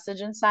little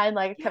message inside.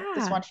 Like I kept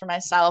this Yeah. one for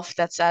myself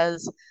that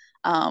says,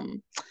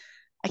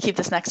 I keep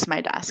this next to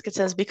my desk. It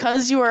says,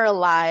 because you are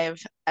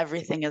alive,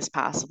 everything is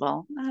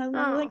possible. I'm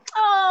like, Oh,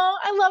 oh,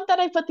 I love that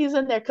I put these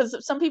in there, because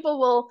some people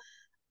will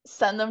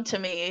send them to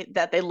me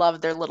that they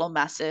love their little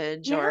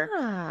message. Or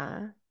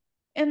Yeah.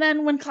 and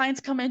then when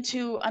clients come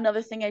into,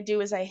 another thing I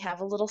do is I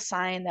have a little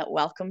sign that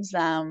welcomes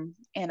them,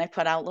 and I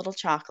put out little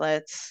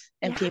chocolates,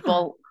 and Yeah.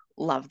 people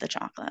love the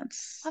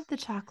chocolates. Love the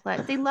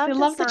chocolate. They They love to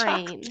love the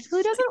sign. chocolates. Yeah.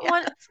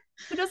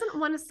 Who doesn't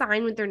want a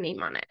sign with their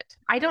name on it?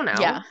 I don't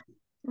Yeah. know.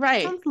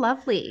 Right. Sounds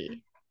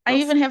lovely. I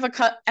even have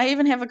I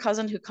even have a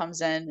cousin who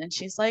comes in and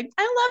she's like,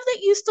 "I love that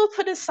you still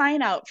put a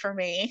sign out for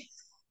me."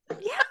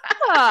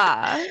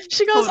 Yeah.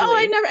 She goes, "Oh,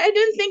 Totally. I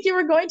didn't think you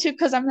were going to,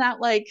 because I'm not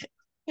like,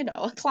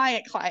 a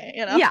client.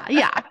 Yeah,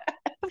 yeah.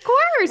 Of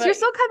course. You're But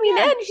still coming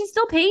yeah, in. She's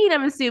still paying,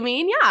 I'm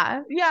assuming.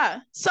 Yeah. yeah.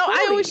 So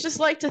I always Totally. just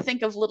like to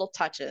think of little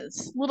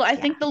touches. I Yeah.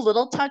 think the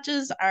little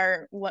touches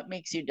are what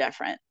makes you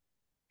different.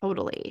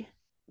 Totally.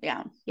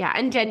 Yeah. Yeah.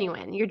 And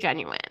genuine. You're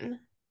genuine.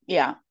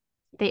 Yeah.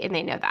 They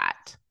know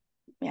that.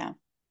 Yeah.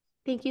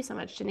 Thank you so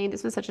much, Jenny.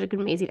 This was such an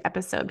amazing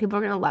episode. People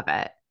are gonna love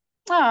it.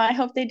 Oh, I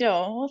hope they do.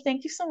 Well,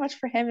 thank you so much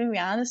for having me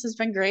on. This has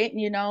been great.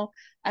 And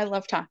I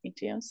love talking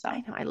to you. I So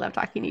know I love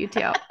talking to you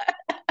too.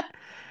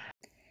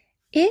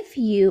 If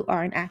you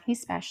are an acne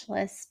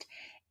specialist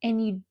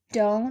and you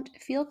don't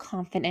feel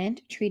confident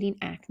treating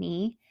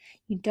acne,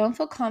 you don't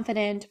feel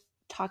confident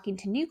talking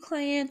to new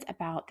clients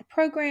about the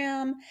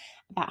program,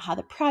 about how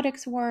the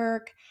products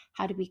work,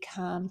 how to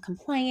become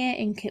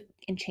compliant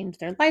and change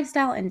their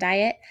lifestyle and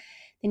diet,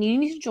 then you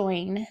need to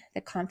join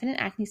the Confident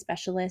Acne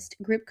Specialist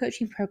group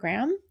coaching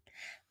program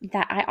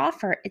that I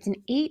offer. It's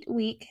an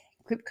 8-week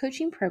group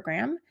coaching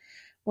program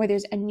where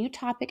there's a new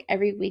topic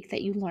every week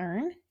that you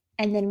learn.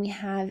 And then we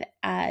have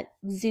a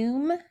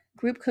Zoom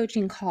group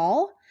coaching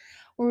call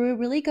where we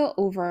really go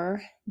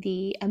over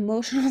the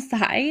emotional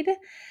side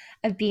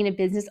of being a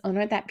business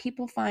owner that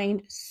people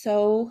find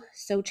so,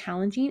 so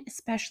challenging,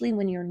 especially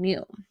when you're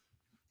new.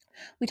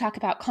 We talk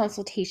about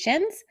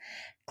consultations,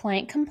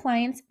 client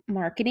compliance,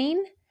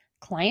 marketing,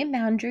 client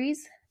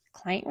boundaries,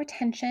 client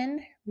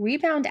retention,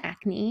 rebound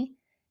acne,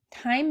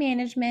 time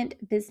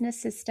management,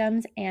 business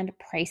systems, and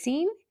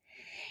pricing.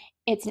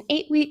 It's an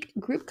 8-week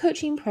group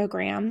coaching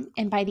program.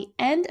 And by the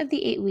end of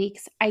the 8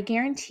 weeks, I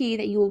guarantee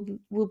that you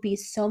will be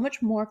so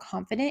much more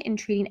confident in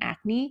treating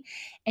acne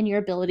and your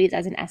abilities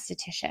as an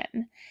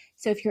esthetician.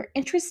 So if you're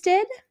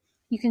interested,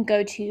 you can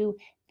go to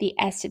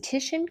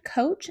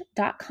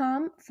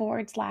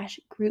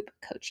theestheticiancoach.com/group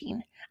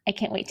coaching. I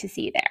can't wait to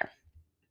see you there.